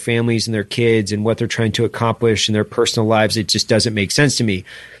about their families and their kids and what they're trying to accomplish in their personal lives. It just doesn't make sense to me.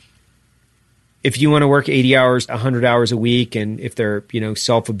 If you want to work 80 hours, 100 hours a week, and if they're,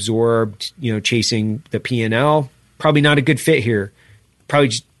 self-absorbed, chasing the P&L, probably not a good fit here. Probably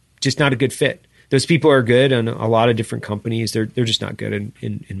just not a good fit. Those people are good in a lot of different companies. They're just not good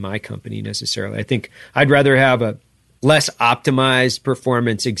in my company necessarily. I think I'd rather have a less optimized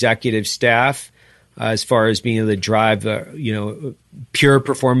performance executive staff as far as being able to drive the, pure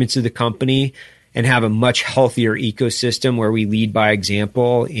performance of the company, and have a much healthier ecosystem where we lead by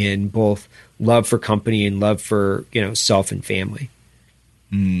example in both love for company and love for, self and family.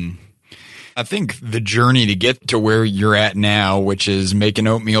 I think the journey to get to where you're at now, which is making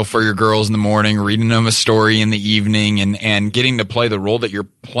oatmeal for your girls in the morning, reading them a story in the evening, and getting to play the role that you're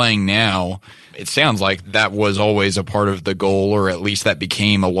playing now, it sounds like that was always a part of the goal, or at least that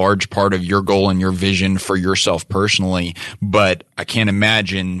became a large part of your goal and your vision for yourself personally. But I can't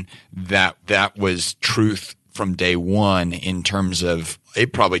imagine that that was truth from day one, in terms of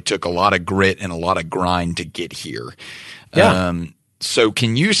it probably took a lot of grit and a lot of grind to get here. Yeah. So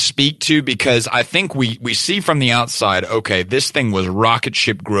can you speak to, because I think we see from the outside, okay, this thing was rocket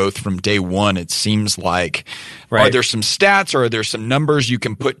ship growth from day one, it seems like. Right. Are there some stats, or are there some numbers you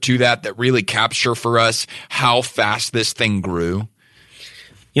can put to that really capture for us how fast this thing grew?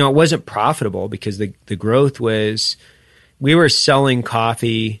 It wasn't profitable because the growth was, we were selling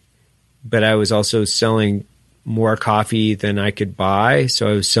coffee, but I was also selling more coffee than I could buy. So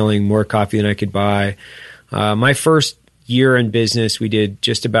I was selling more coffee than I could buy. My first year in business, we did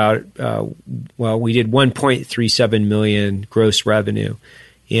just about, we did 1.37 million gross revenue.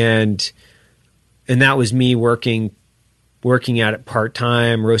 And that was me working at it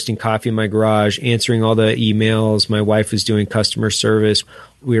part-time, roasting coffee in my garage, answering all the emails. My wife was doing customer service.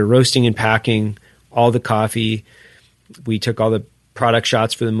 We were roasting and packing all the coffee. We took all the product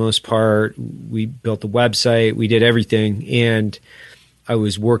shots for the most part. We built the website. We did everything. And I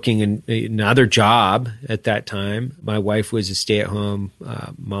was working in another job at that time. My wife was a stay-at-home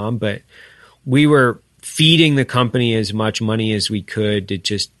mom, but we were feeding the company as much money as we could to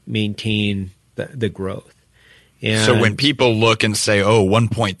just maintain the growth. And so when people look and say,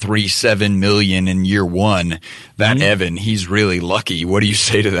 1.37 million in year one, that Evan, he's really lucky. What do you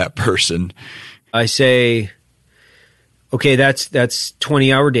say to that person? I say, okay, that's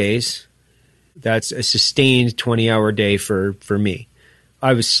 20-hour days. That's a sustained 20-hour day for me.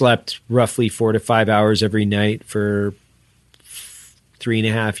 I was slept roughly 4 to 5 hours every night for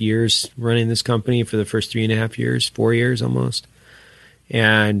 3.5 years running this company, for the first 3.5 years, 4 years almost.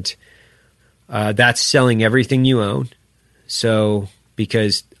 And that's selling everything you own. So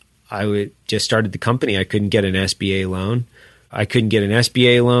because I just started the company, I couldn't get an SBA loan. I couldn't get an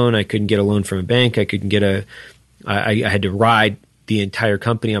SBA loan. I couldn't get a loan from a bank. I couldn't get I had to ride the entire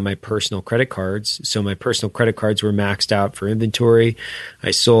company on my personal credit cards. So my personal credit cards were maxed out for inventory.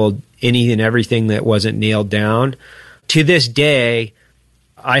 I sold any and everything that wasn't nailed down. To this day,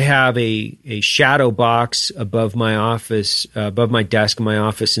 I have a shadow box above my office, above my desk in my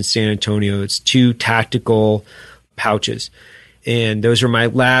office in San Antonio. It's 2 tactical pouches. And those were my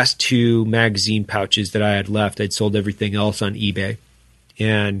last 2 magazine pouches that I had left. I'd sold everything else on eBay.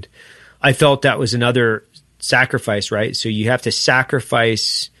 And I felt that was another sacrifice, right? So you have to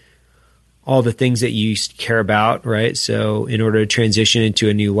sacrifice all the things that you used to care about, right? So in order to transition into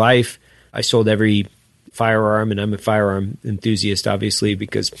a new life, I sold every firearm, and I'm a firearm enthusiast, obviously,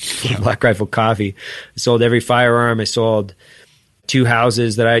 because Black Rifle Coffee. I sold every firearm. I sold 2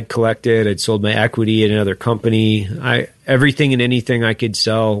 houses that I'd collected. I'd sold my equity in another company. Everything and anything I could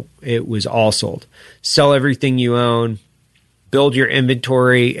sell, it was all sold. Sell everything you own, build your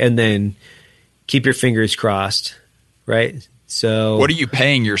inventory, and then keep your fingers crossed, right? So what are you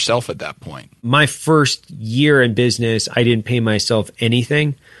paying yourself at that point? My first year in business, I didn't pay myself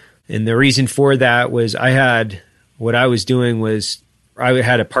anything. And the reason for that was I had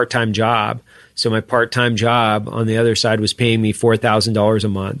a part-time job. So my part-time job on the other side was paying me $4,000 a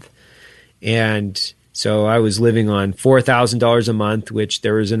month. And so I was living on $4,000 a month, which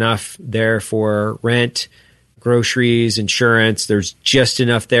there was enough there for rent, groceries, insurance. There's just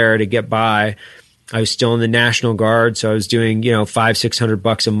enough there to get by. I was still in the National Guard, so I was doing,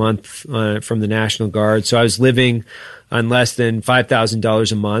 $500-600 a month from the National Guard. So I was living on less than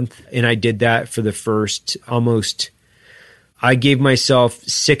 $5,000 a month, and I did that for the first I gave myself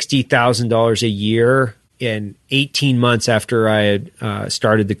 $60,000 a year in 18 months after I had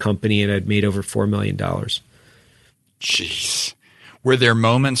started the company, and I'd made over $4 million. Jeez. Were there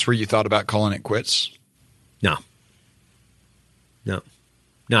moments where you thought about calling it quits? No,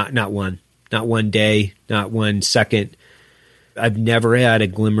 not one. Not one day, not 1 second. I've never had a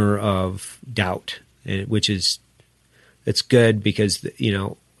glimmer of doubt, it's good because,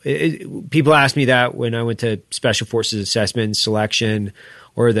 people ask me that when I went to Special Forces Assessment and Selection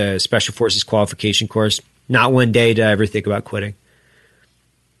or the Special Forces Qualification course. Not one day did I ever think about quitting.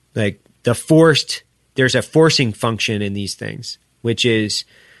 Like there's a forcing function in these things, which is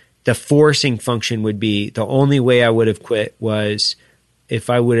the forcing function would be the only way I would have quit was if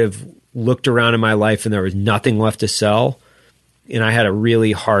I would have looked around in my life and there was nothing left to sell, and I had a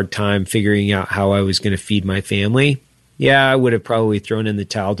really hard time figuring out how I was going to feed my family. Yeah, I would have probably thrown in the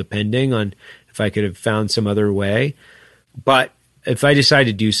towel depending on if I could have found some other way. But if I decide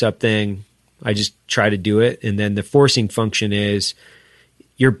to do something, I just try to do it. And then the forcing function is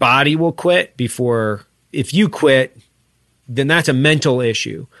your body will quit before, if you quit, then that's a mental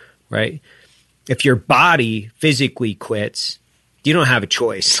issue, right? If your body physically quits, you don't have a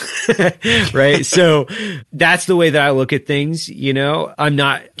choice, right? So that's the way that I look at things. I'm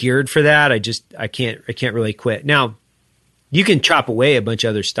not geared for that. I can't really quit. Now, you can chop away a bunch of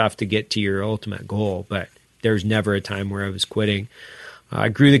other stuff to get to your ultimate goal, but there's never a time where I was quitting. I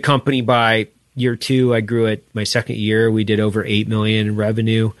grew the company by year 2. I grew it my second year. We did over $8 million in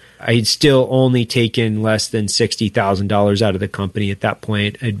revenue. I had still only taken less than $60,000 out of the company. At that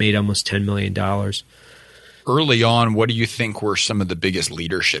point, I'd made almost $10 million. Early on, what do you think were some of the biggest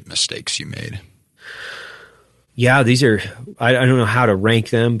leadership mistakes you made? Yeah, these are, I don't know how to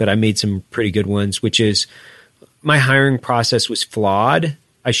rank them, but I made some pretty good ones, which is my hiring process was flawed.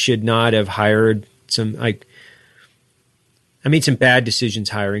 I should not have hired I made some bad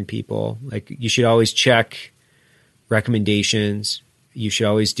decisions hiring people. Like, you should always check recommendations. You should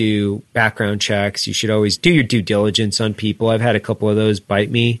always do background checks. You should always do your due diligence on people. I've had a couple of those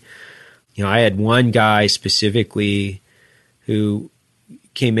bite me. I had one guy specifically who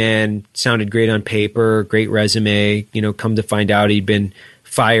came in, sounded great on paper, great resume, come to find out he'd been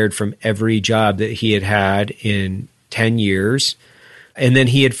fired from every job that he had in 10 years. And then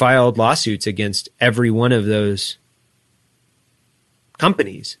he had filed lawsuits against every one of those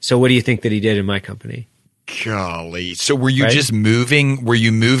companies. So what do you think that he did in my company? Golly. So were you just moving? Were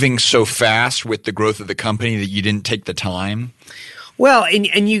you moving so fast with the growth of the company that you didn't take the time? Well,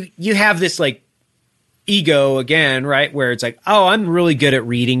 and you have this like ego again, right? Where it's like, oh, I'm really good at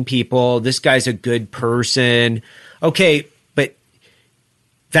reading people. This guy's a good person. Okay, but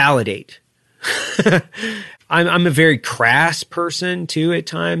validate. I'm a very crass person too at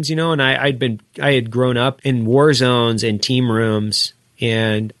times, and I had grown up in war zones and team rooms,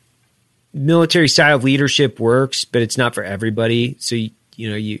 and military style of leadership works, but it's not for everybody. So you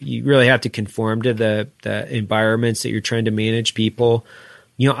really have to conform to the environments that you're trying to manage people.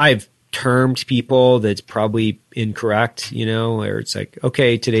 I've termed people that's probably incorrect, where it's like,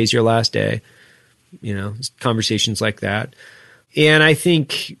 okay, today's your last day, conversations like that. And I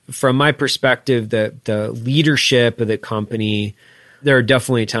think from my perspective, the leadership of the company, there are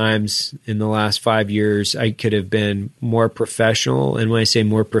definitely times in the last 5 years I could have been more professional. And when I say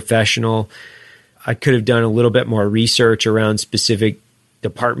more professional, I could have done a little bit more research around specific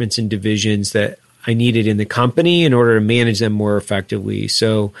departments and divisions that I needed in the company in order to manage them more effectively.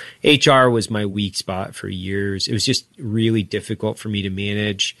 So HR was my weak spot for years. It was just really difficult for me to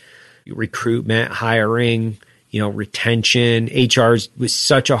manage recruitment, hiring, retention. HR was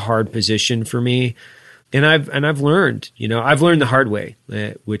such a hard position for me. And I've learned the hard way,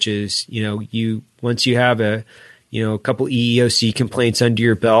 which is, once you have a couple EEOC complaints under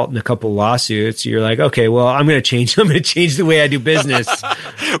your belt and a couple lawsuits, you're like, okay, well, I'm going to change the way I do business.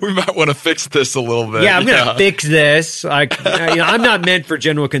 We might want to fix this a little bit. Yeah, I'm going to fix this. I'm not meant for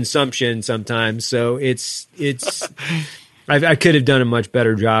general consumption sometimes. So I could have done a much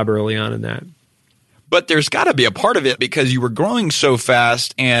better job early on in that. But there's got to be a part of it because you were growing so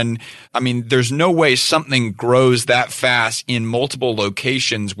fast. And I mean, there's no way something grows that fast in multiple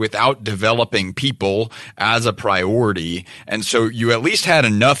locations without developing people as a priority. And so you at least had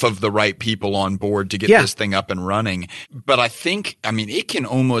enough of the right people on board to get this thing up and running. But I think, it can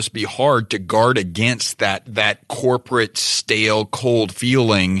almost be hard to guard against that corporate stale, cold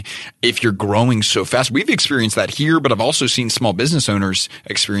feeling if you're growing so fast. We've experienced that here, but I've also seen small business owners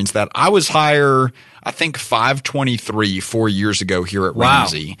experience that. I was hire, I think 523 4 years ago here at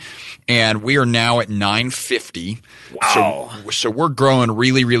Ramsey, and we are now at 950. Wow. So we're growing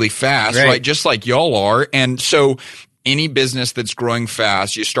really, really fast, right? Just like y'all are. And so any business that's growing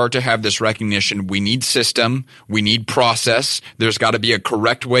fast, you start to have this recognition. We need system. We need process. There's got to be a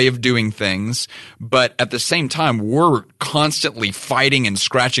correct way of doing things. But at the same time, we're constantly fighting and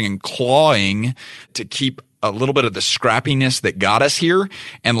scratching and clawing to keep a little bit of the scrappiness that got us here.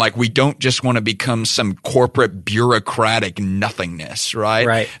 And we don't just want to become some corporate bureaucratic nothingness, right?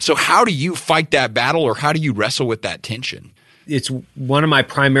 Right. So how do you fight that battle, or how do you wrestle with that tension? It's one of my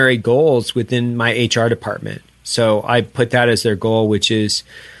primary goals within my HR department. So I put that as their goal, which is,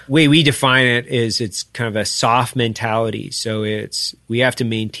 the way we define it is it's kind of a soft mentality. So we have to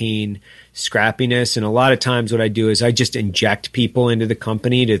maintain scrappiness. And a lot of times what I do is I just inject people into the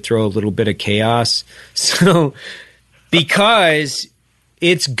company to throw a little bit of chaos. So because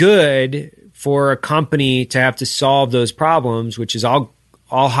it's good for a company to have to solve those problems, which is I'll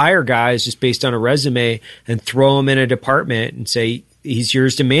hire guys just based on a resume and throw them in a department and say, he's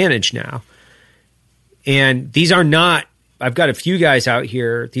yours to manage now. And these are not, I've got a few guys out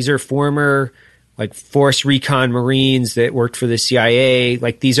here. These are former Force Recon Marines that worked for the CIA.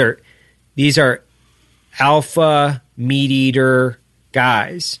 These are alpha meat eater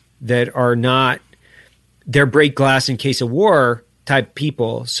guys that are not, they're break glass in case of war type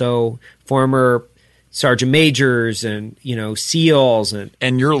people. So former sergeant majors and, SEALs.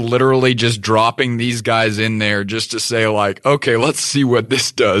 And you're literally just dropping these guys in there just to say okay, let's see what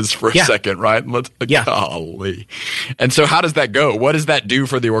this does for a second, right? Golly. And so how does that go? What does that do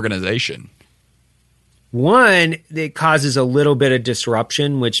for the organization? One, it causes a little bit of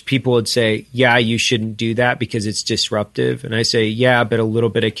disruption, which people would say, yeah, you shouldn't do that because it's disruptive. And I say, yeah, but a little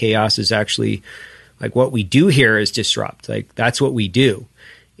bit of chaos is actually what we do here is disrupt. That's what we do.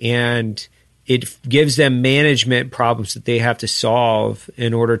 And it gives them management problems that they have to solve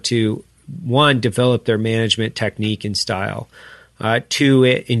in order to, one, develop their management technique and style. Two,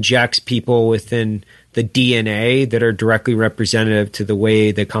 it injects people within the DNA that are directly representative to the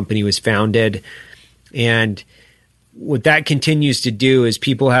way the company was founded. And what that continues to do is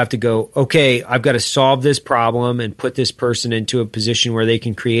people have to go, okay, I've got to solve this problem and put this person into a position where they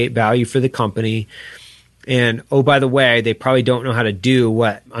can create value for the company. And, oh, by the way, they probably don't know how to do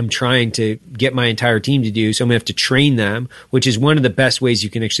what I'm trying to get my entire team to do. So I'm going to have to train them, which is one of the best ways you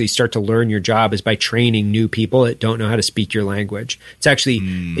can actually start to learn your job is by training new people that don't know how to speak your language. It's actually,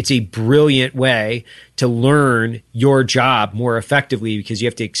 it's a brilliant way to learn your job more effectively because you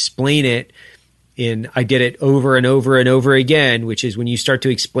have to explain it. And I did it over and over and over again, which is when you start to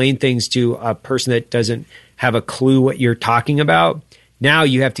explain things to a person that doesn't have a clue what you're talking about. Now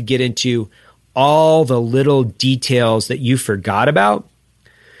you have to get into all the little details that you forgot about.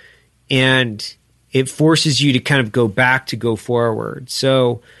 And it forces you to kind of go back to go forward.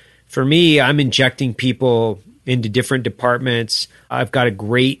 So for me, I'm injecting people into different departments. I've got a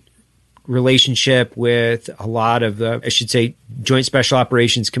great relationship with a lot of the, Joint Special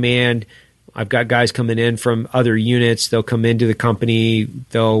Operations Command. I've got guys coming in from other units. They'll come into the company.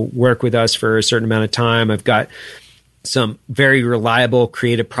 They'll work with us for a certain amount of time. I've got some very reliable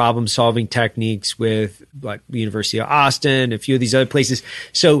creative problem solving techniques with the University of Austin, a few of these other places.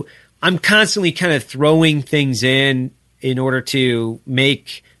 So I'm constantly kind of throwing things in order to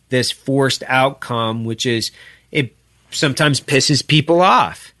make this forced outcome, which is it sometimes pisses people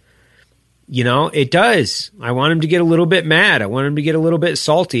off. It does. I want them to get a little bit mad. I want them to get a little bit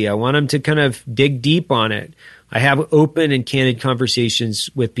salty. I want them to kind of dig deep on it. I have open and candid conversations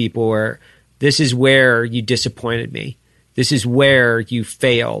with people where This is where you disappointed me. This is where you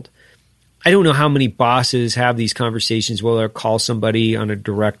failed. I don't know how many bosses have these conversations where they'll call somebody on a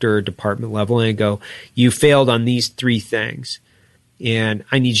director or department level and go, you failed on these 3 things, and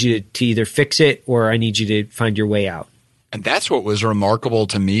I need you to either fix it or I need you to find your way out. And that's what was remarkable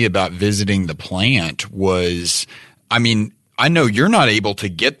to me about visiting the plant was, I mean, I know you're not able to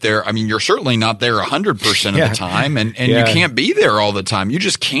get there. I mean, you're certainly not there 100% of the time, and you can't be there all the time. You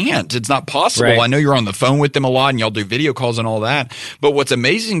just can't. It's not possible. Right. I know you're on the phone with them a lot and y'all do video calls and all that. But what's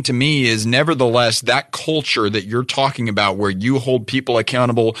amazing to me is nevertheless that culture that you're talking about where you hold people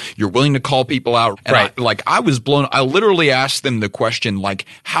accountable, you're willing to call people out. And Right. I literally asked them the question, like,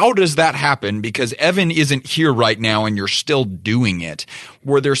 how does that happen? Because Evan isn't here right now and you're still doing it.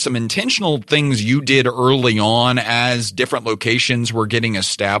 Were there some intentional things you did early on as different locations were getting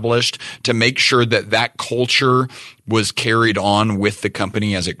established to make sure that that culture was carried on with the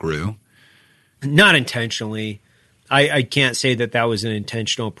company as it grew? Not intentionally. I can't say that was an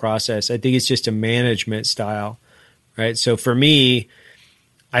intentional process. I think it's just a management style, right? So for me,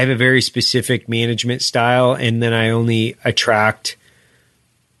 I have a very specific management style, and then I only attract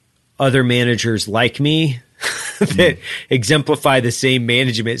other managers like me that exemplify the same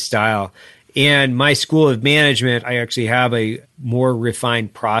management style. And my school of management, I actually have a more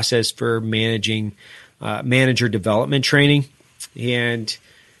refined process for managing manager development training. And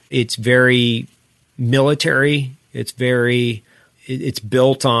it's very military. It's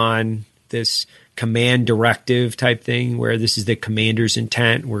built on this command directive type thing where this is the commander's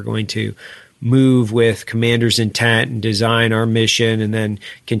intent. We're going to move with commander's intent and design our mission and then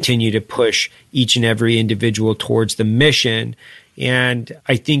continue to push each and every individual towards the mission. And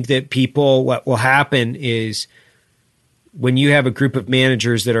I think that what will happen is when you have a group of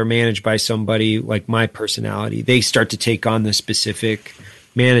managers that are managed by somebody like my personality, they start to take on the specific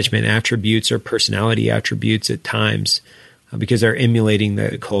management attributes or personality attributes at times because they're emulating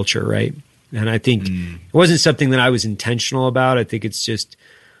the culture, right? And I think it wasn't something that I was intentional about. I think it's just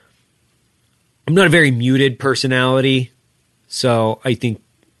I'm not a very muted personality, so I think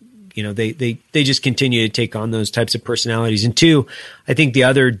they just continue to take on those types of personalities. And 2, I think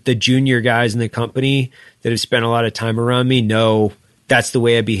the junior guys in the company that have spent a lot of time around me know that's the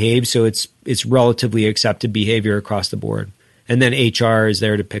way I behave. So it's relatively accepted behavior across the board. And then HR is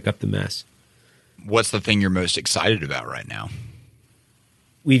there to pick up the mess. What's the thing you're most excited about right now?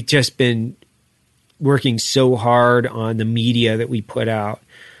 We've just been working so hard on the media that we put out.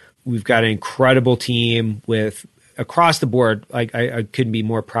 We've got an incredible team with across the board. Like I couldn't be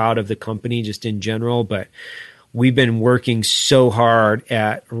more proud of the company just in general, but we've been working so hard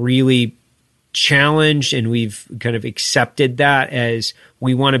at really challenged, and we've kind of accepted that as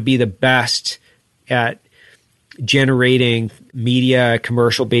we want to be the best at generating media,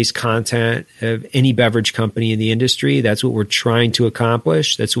 commercial-based content of any beverage company in the industry. That's what we're trying to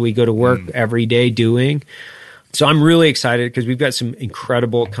accomplish. That's what we go to work every day doing. So I'm really excited because we've got some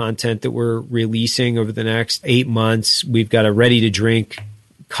incredible content that we're releasing over the next 8 months. We've got a ready-to-drink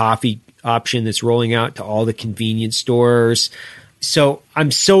coffee option that's rolling out to all the convenience stores. So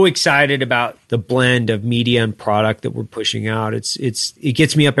I'm so excited about the blend of media and product that we're pushing out. It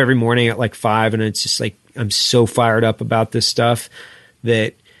gets me up every morning at like 5, and it's just like I'm so fired up about this stuff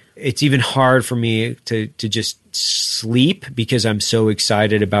that it's even hard for me to just sleep because I'm so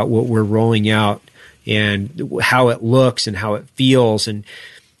excited about what we're rolling out and how it looks and how it feels. And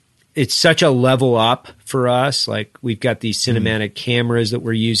it's such a level up for us. Like we've got these cinematic cameras that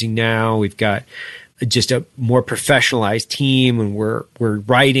we're using now. We've got just a more professionalized team, and we're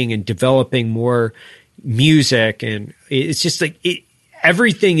writing and developing more music. And it's just like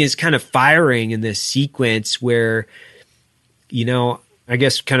everything is kind of firing in this sequence where, I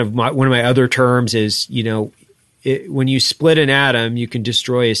guess kind of one of my other terms is, when you split an atom, you can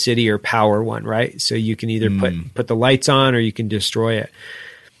destroy a city or power one, right? So you can either put the lights on or you can destroy it.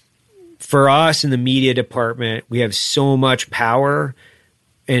 For us in the media department, we have so much power,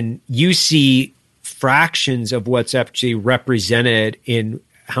 and you see fractions of what's actually represented in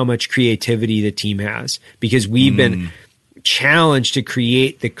how much creativity the team has, because we've been challenged to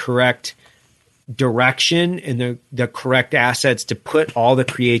create the correct direction and the correct assets to put all the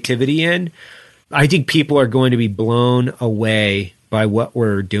creativity in. I think people are going to be blown away by what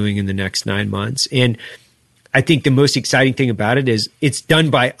we're doing in the next 9 months. And I think the most exciting thing about it is it's done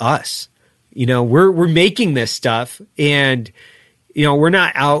by us. We're making this stuff, and we're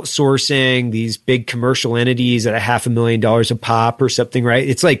not outsourcing these big commercial entities at $500,000 a pop or something, right?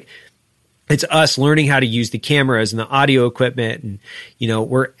 It's like it's us learning how to use the cameras and the audio equipment, and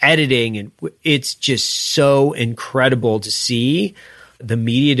we're editing, and it's just so incredible to see. the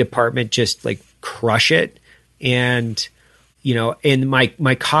media department just like crush it. And, in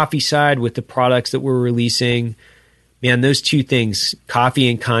my coffee side with the products that we're releasing, man, those two things, coffee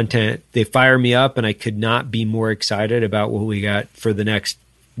and content, they fire me up, and I could not be more excited about what we got for the next,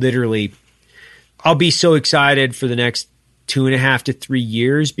 literally, I'll be so excited for the next 2.5 to 3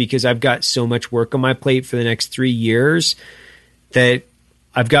 years, because I've got so much work on my plate for the next 3 years that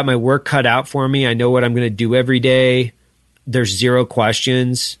I've got my work cut out for me. I know what I'm going to do every day. There's zero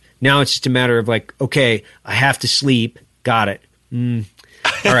questions. Now it's just a matter of like, okay, I have to sleep. Got it. All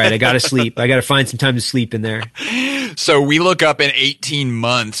right, I got to sleep. I got to find some time to sleep in there. So we look up in 18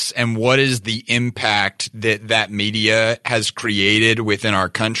 months, and what is the impact that media has created within our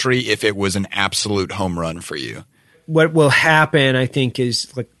country if it was an absolute home run for you? What will happen, I think,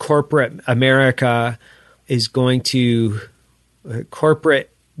 is like corporate America is going to,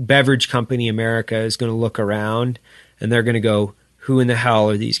 corporate beverage company America is going to look around, and they're going to go, who in the hell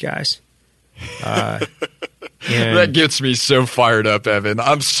are these guys? That gets me so fired up, Evan.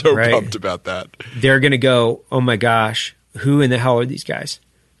 I'm so pumped about that. They're going to go, oh my gosh, who in the hell are these guys?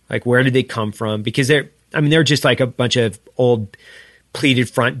 Like, where did they come from? Because they're just like a bunch of old pleated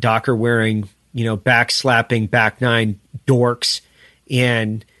front Docker wearing, back slapping, back nine dorks.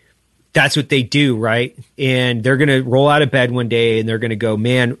 And that's what they do, right? And they're going to roll out of bed one day and they're going to go,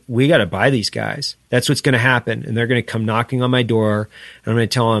 man, we got to buy these guys. That's what's going to happen. And they're going to come knocking on my door. And I'm going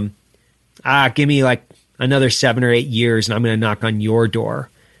to tell them, give me like another 7 or 8 years and I'm going to knock on your door.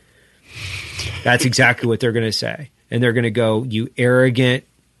 That's exactly what they're going to say. And they're going to go, you arrogant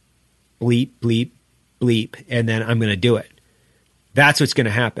bleep, bleep, bleep. And then I'm going to do it. That's what's going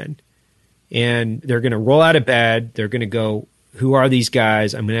to happen. And they're going to roll out of bed. They're going to go, who are these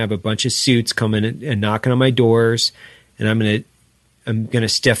guys? I'm going to have a bunch of suits coming and knocking on my doors, and I'm going to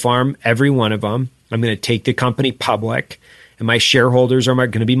stiff arm every one of them. I'm going to take the company public, and my shareholders are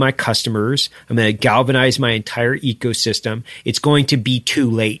going to be my customers. I'm going to galvanize my entire ecosystem. It's going to be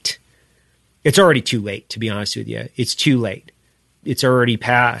too late. It's already too late, to be honest with you. It's too late. It's already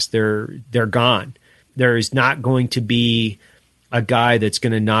past. They're gone. There is not going to be a guy that's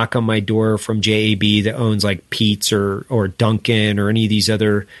going to knock on my door from JAB that owns like Pete's or Dunkin' or any of these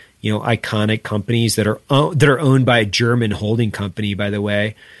other, iconic companies that are owned by a German holding company, by the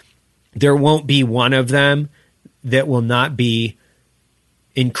way. There won't be one of them that will not be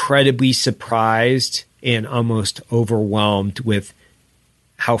incredibly surprised and almost overwhelmed with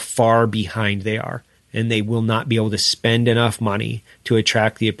how far behind they are. And they will not be able to spend enough money to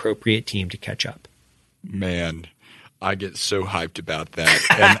attract the appropriate team to catch up. Man, I get so hyped about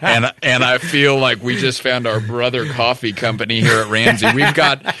that. And I feel like we just found our brother coffee company here at Ramsey.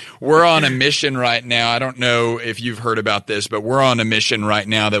 We're on a mission right now. I don't know if you've heard about this, but we're on a mission right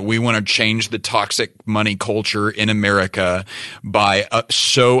now that we want to change the toxic money culture in America by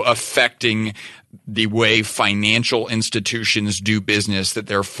so affecting the way financial institutions do business that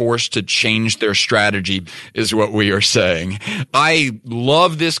they're forced to change their strategy is what we are saying. I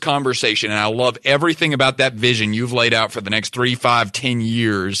love this conversation and I love everything about that vision you've laid out for the next 3, 5, 10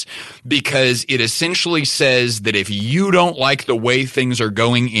 years, because it essentially says that if you don't like the way things are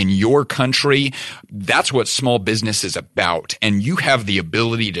going in your country, that's what small business is about. And you have the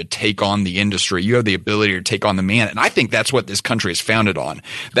ability to take on the industry. You have the ability to take on the man. And I think that's what this country is founded on.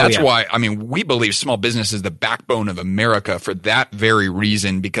 That's why, we believe small business is the backbone of America for that very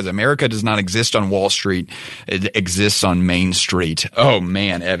reason, because America does not exist on Wall Street. It exists on Main Street. Oh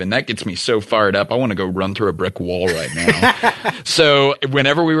man, Evan, that gets me so fired up. I want to go run through a brick wall right now. So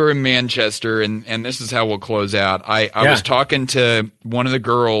whenever we were in Manchester, and this is how we'll close out, I was talking to one of the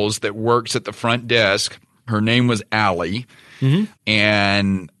girls that works at the front desk. Her name was Allie. Mm-hmm.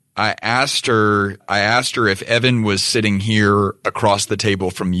 And I asked her if Evan was sitting here across the table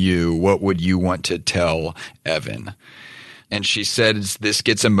from you, what would you want to tell Evan? And she said, this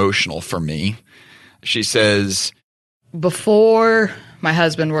gets emotional for me. She says, before my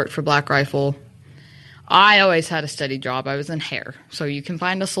husband worked for Black Rifle, I always had a steady job. I was in hair, so you can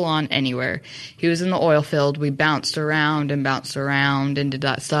find a salon anywhere. He was in the oil field. We bounced around and did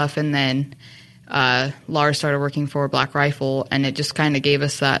that stuff, and then Lars started working for Black Rifle, and it just kind of gave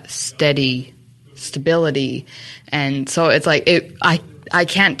us that stability. And so it's like, I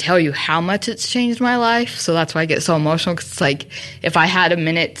can't tell you how much it's changed my life. So that's why I get so emotional. Cause it's like, if I had a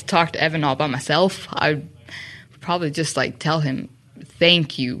minute to talk to Evan all by myself, I would probably just like tell him,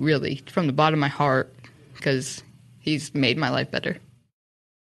 thank you, really, from the bottom of my heart, because he's made my life better.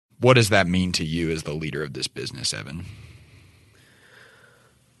 What does that mean to you as the leader of this business, Evan?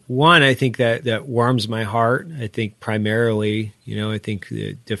 One, I think that warms my heart. I think primarily, I think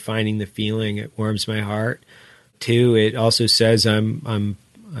defining the feeling, it warms my heart. too, it also says I'm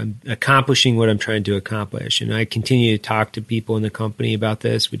accomplishing what I'm trying to accomplish. And I continue to talk to people in the company about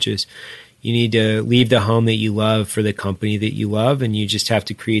this, which is you need to leave the home that you love for the company that you love, and you just have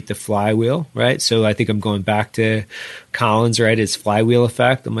to create the flywheel, right? So I think I'm going back to Collins, right? His flywheel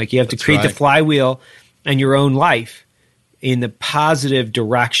effect. I'm like, you have to create the flywheel in your own life in the positive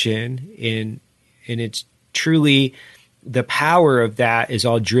direction, and it's truly the power of that is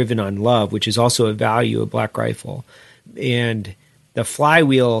all driven on love, which is also a value of Black Rifle. And the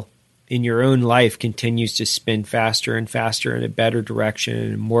flywheel in your own life continues to spin faster and faster in a better direction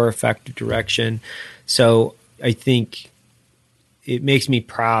and a more effective direction. So I think it makes me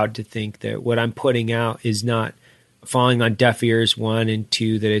proud to think that what I'm putting out is not falling on deaf ears, one, and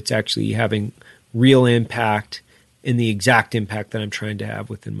two, that it's actually having real impact in the exact impact that I'm trying to have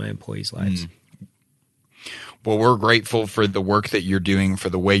within my employees' lives. Well, we're grateful for the work that you're doing, for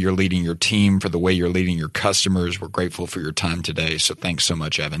the way you're leading your team, for the way you're leading your customers. We're grateful for your time today. So thanks so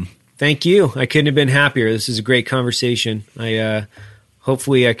much, Evan. Thank you. I couldn't have been happier. This is a great conversation.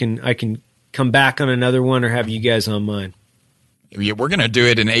 Hopefully I can come back on another one or have you guys on mine. Yeah, we're going to do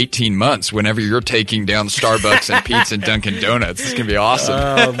it in 18 months whenever you're taking down Starbucks and Pete's and Dunkin' Donuts. It's going to be awesome.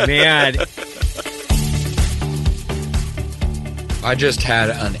 Oh, man. I just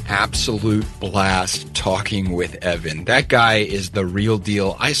had an absolute blast talking with Evan. That guy is the real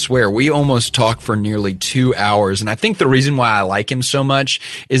deal. I swear, we almost talked for nearly 2 hours. And I think the reason why I like him so much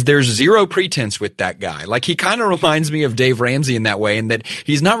is there's zero pretense with that guy. Like, he kind of reminds me of Dave Ramsey in that way, in that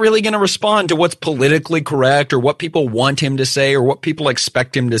he's not really going to respond to what's politically correct or what people want him to say or what people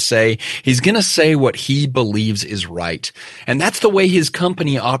expect him to say. He's going to say what he believes is right. And that's the way his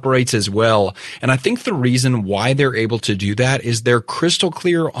company operates as well. And I think the reason why they're able to do that is they're crystal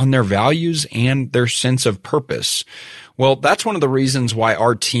clear on their values and their sense of purpose. Well, that's one of the reasons why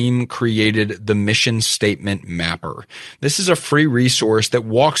our team created the Mission Statement Mapper. This is a free resource that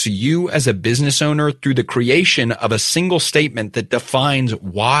walks you as a business owner through the creation of a single statement that defines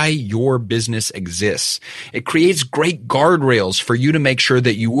why your business exists. It creates great guardrails for you to make sure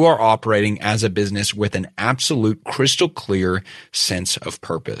that you are operating as a business with an absolute crystal clear sense of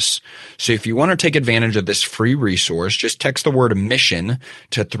purpose. So if you want to take advantage of this free resource, just text the word mission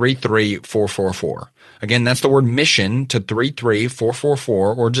to 33444. Again, that's the word mission to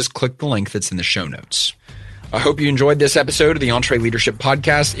 33444, or just click the link that's in the show notes. I hope you enjoyed this episode of the EntreLeadership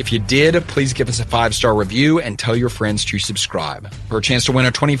Podcast. If you did, please give us a 5-star review and tell your friends to subscribe. For a chance to win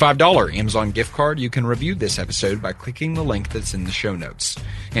a $25 Amazon gift card, you can review this episode by clicking the link that's in the show notes.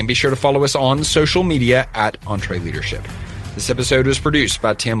 And be sure to follow us on social media at EntreLeadership. This episode was produced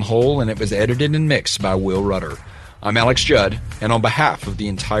by Tim Hull, and it was edited and mixed by Will Rudder. I'm Alex Judd, and on behalf of the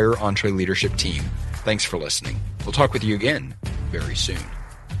entire EntreLeadership team, thanks for listening. We'll talk with you again very soon.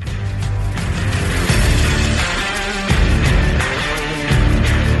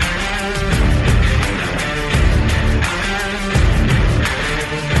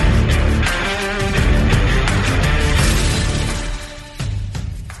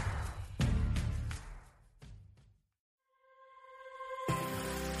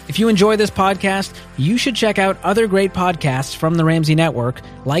 If you enjoy this podcast, you should check out other great podcasts from the Ramsey Network,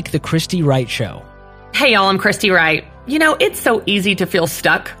 like The Christy Wright Show. Hey y'all, I'm Christy Wright. You know, it's so easy to feel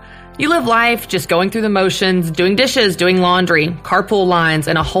stuck. You live life just going through the motions, doing dishes, doing laundry, carpool lines,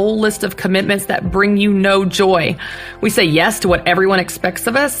 and a whole list of commitments that bring you no joy. We say yes to what everyone expects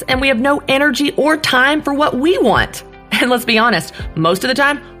of us, and we have no energy or time for what we want. And let's be honest, most of the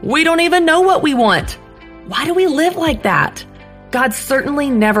time, we don't even know what we want. Why do we live like that? God certainly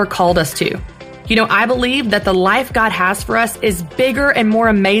never called us to. You know, I believe that the life God has for us is bigger and more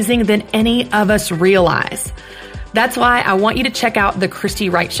amazing than any of us realize. That's why I want you to check out The Christy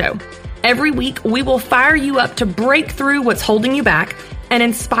Wright Show. Every week, we will fire you up to break through what's holding you back and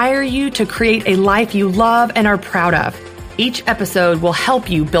inspire you to create a life you love and are proud of. Each episode will help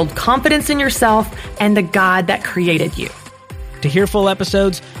you build confidence in yourself and the God that created you. To hear full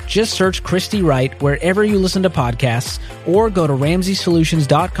episodes, just search Christy Wright wherever you listen to podcasts or go to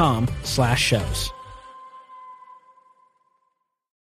RamseySolutions.com/shows.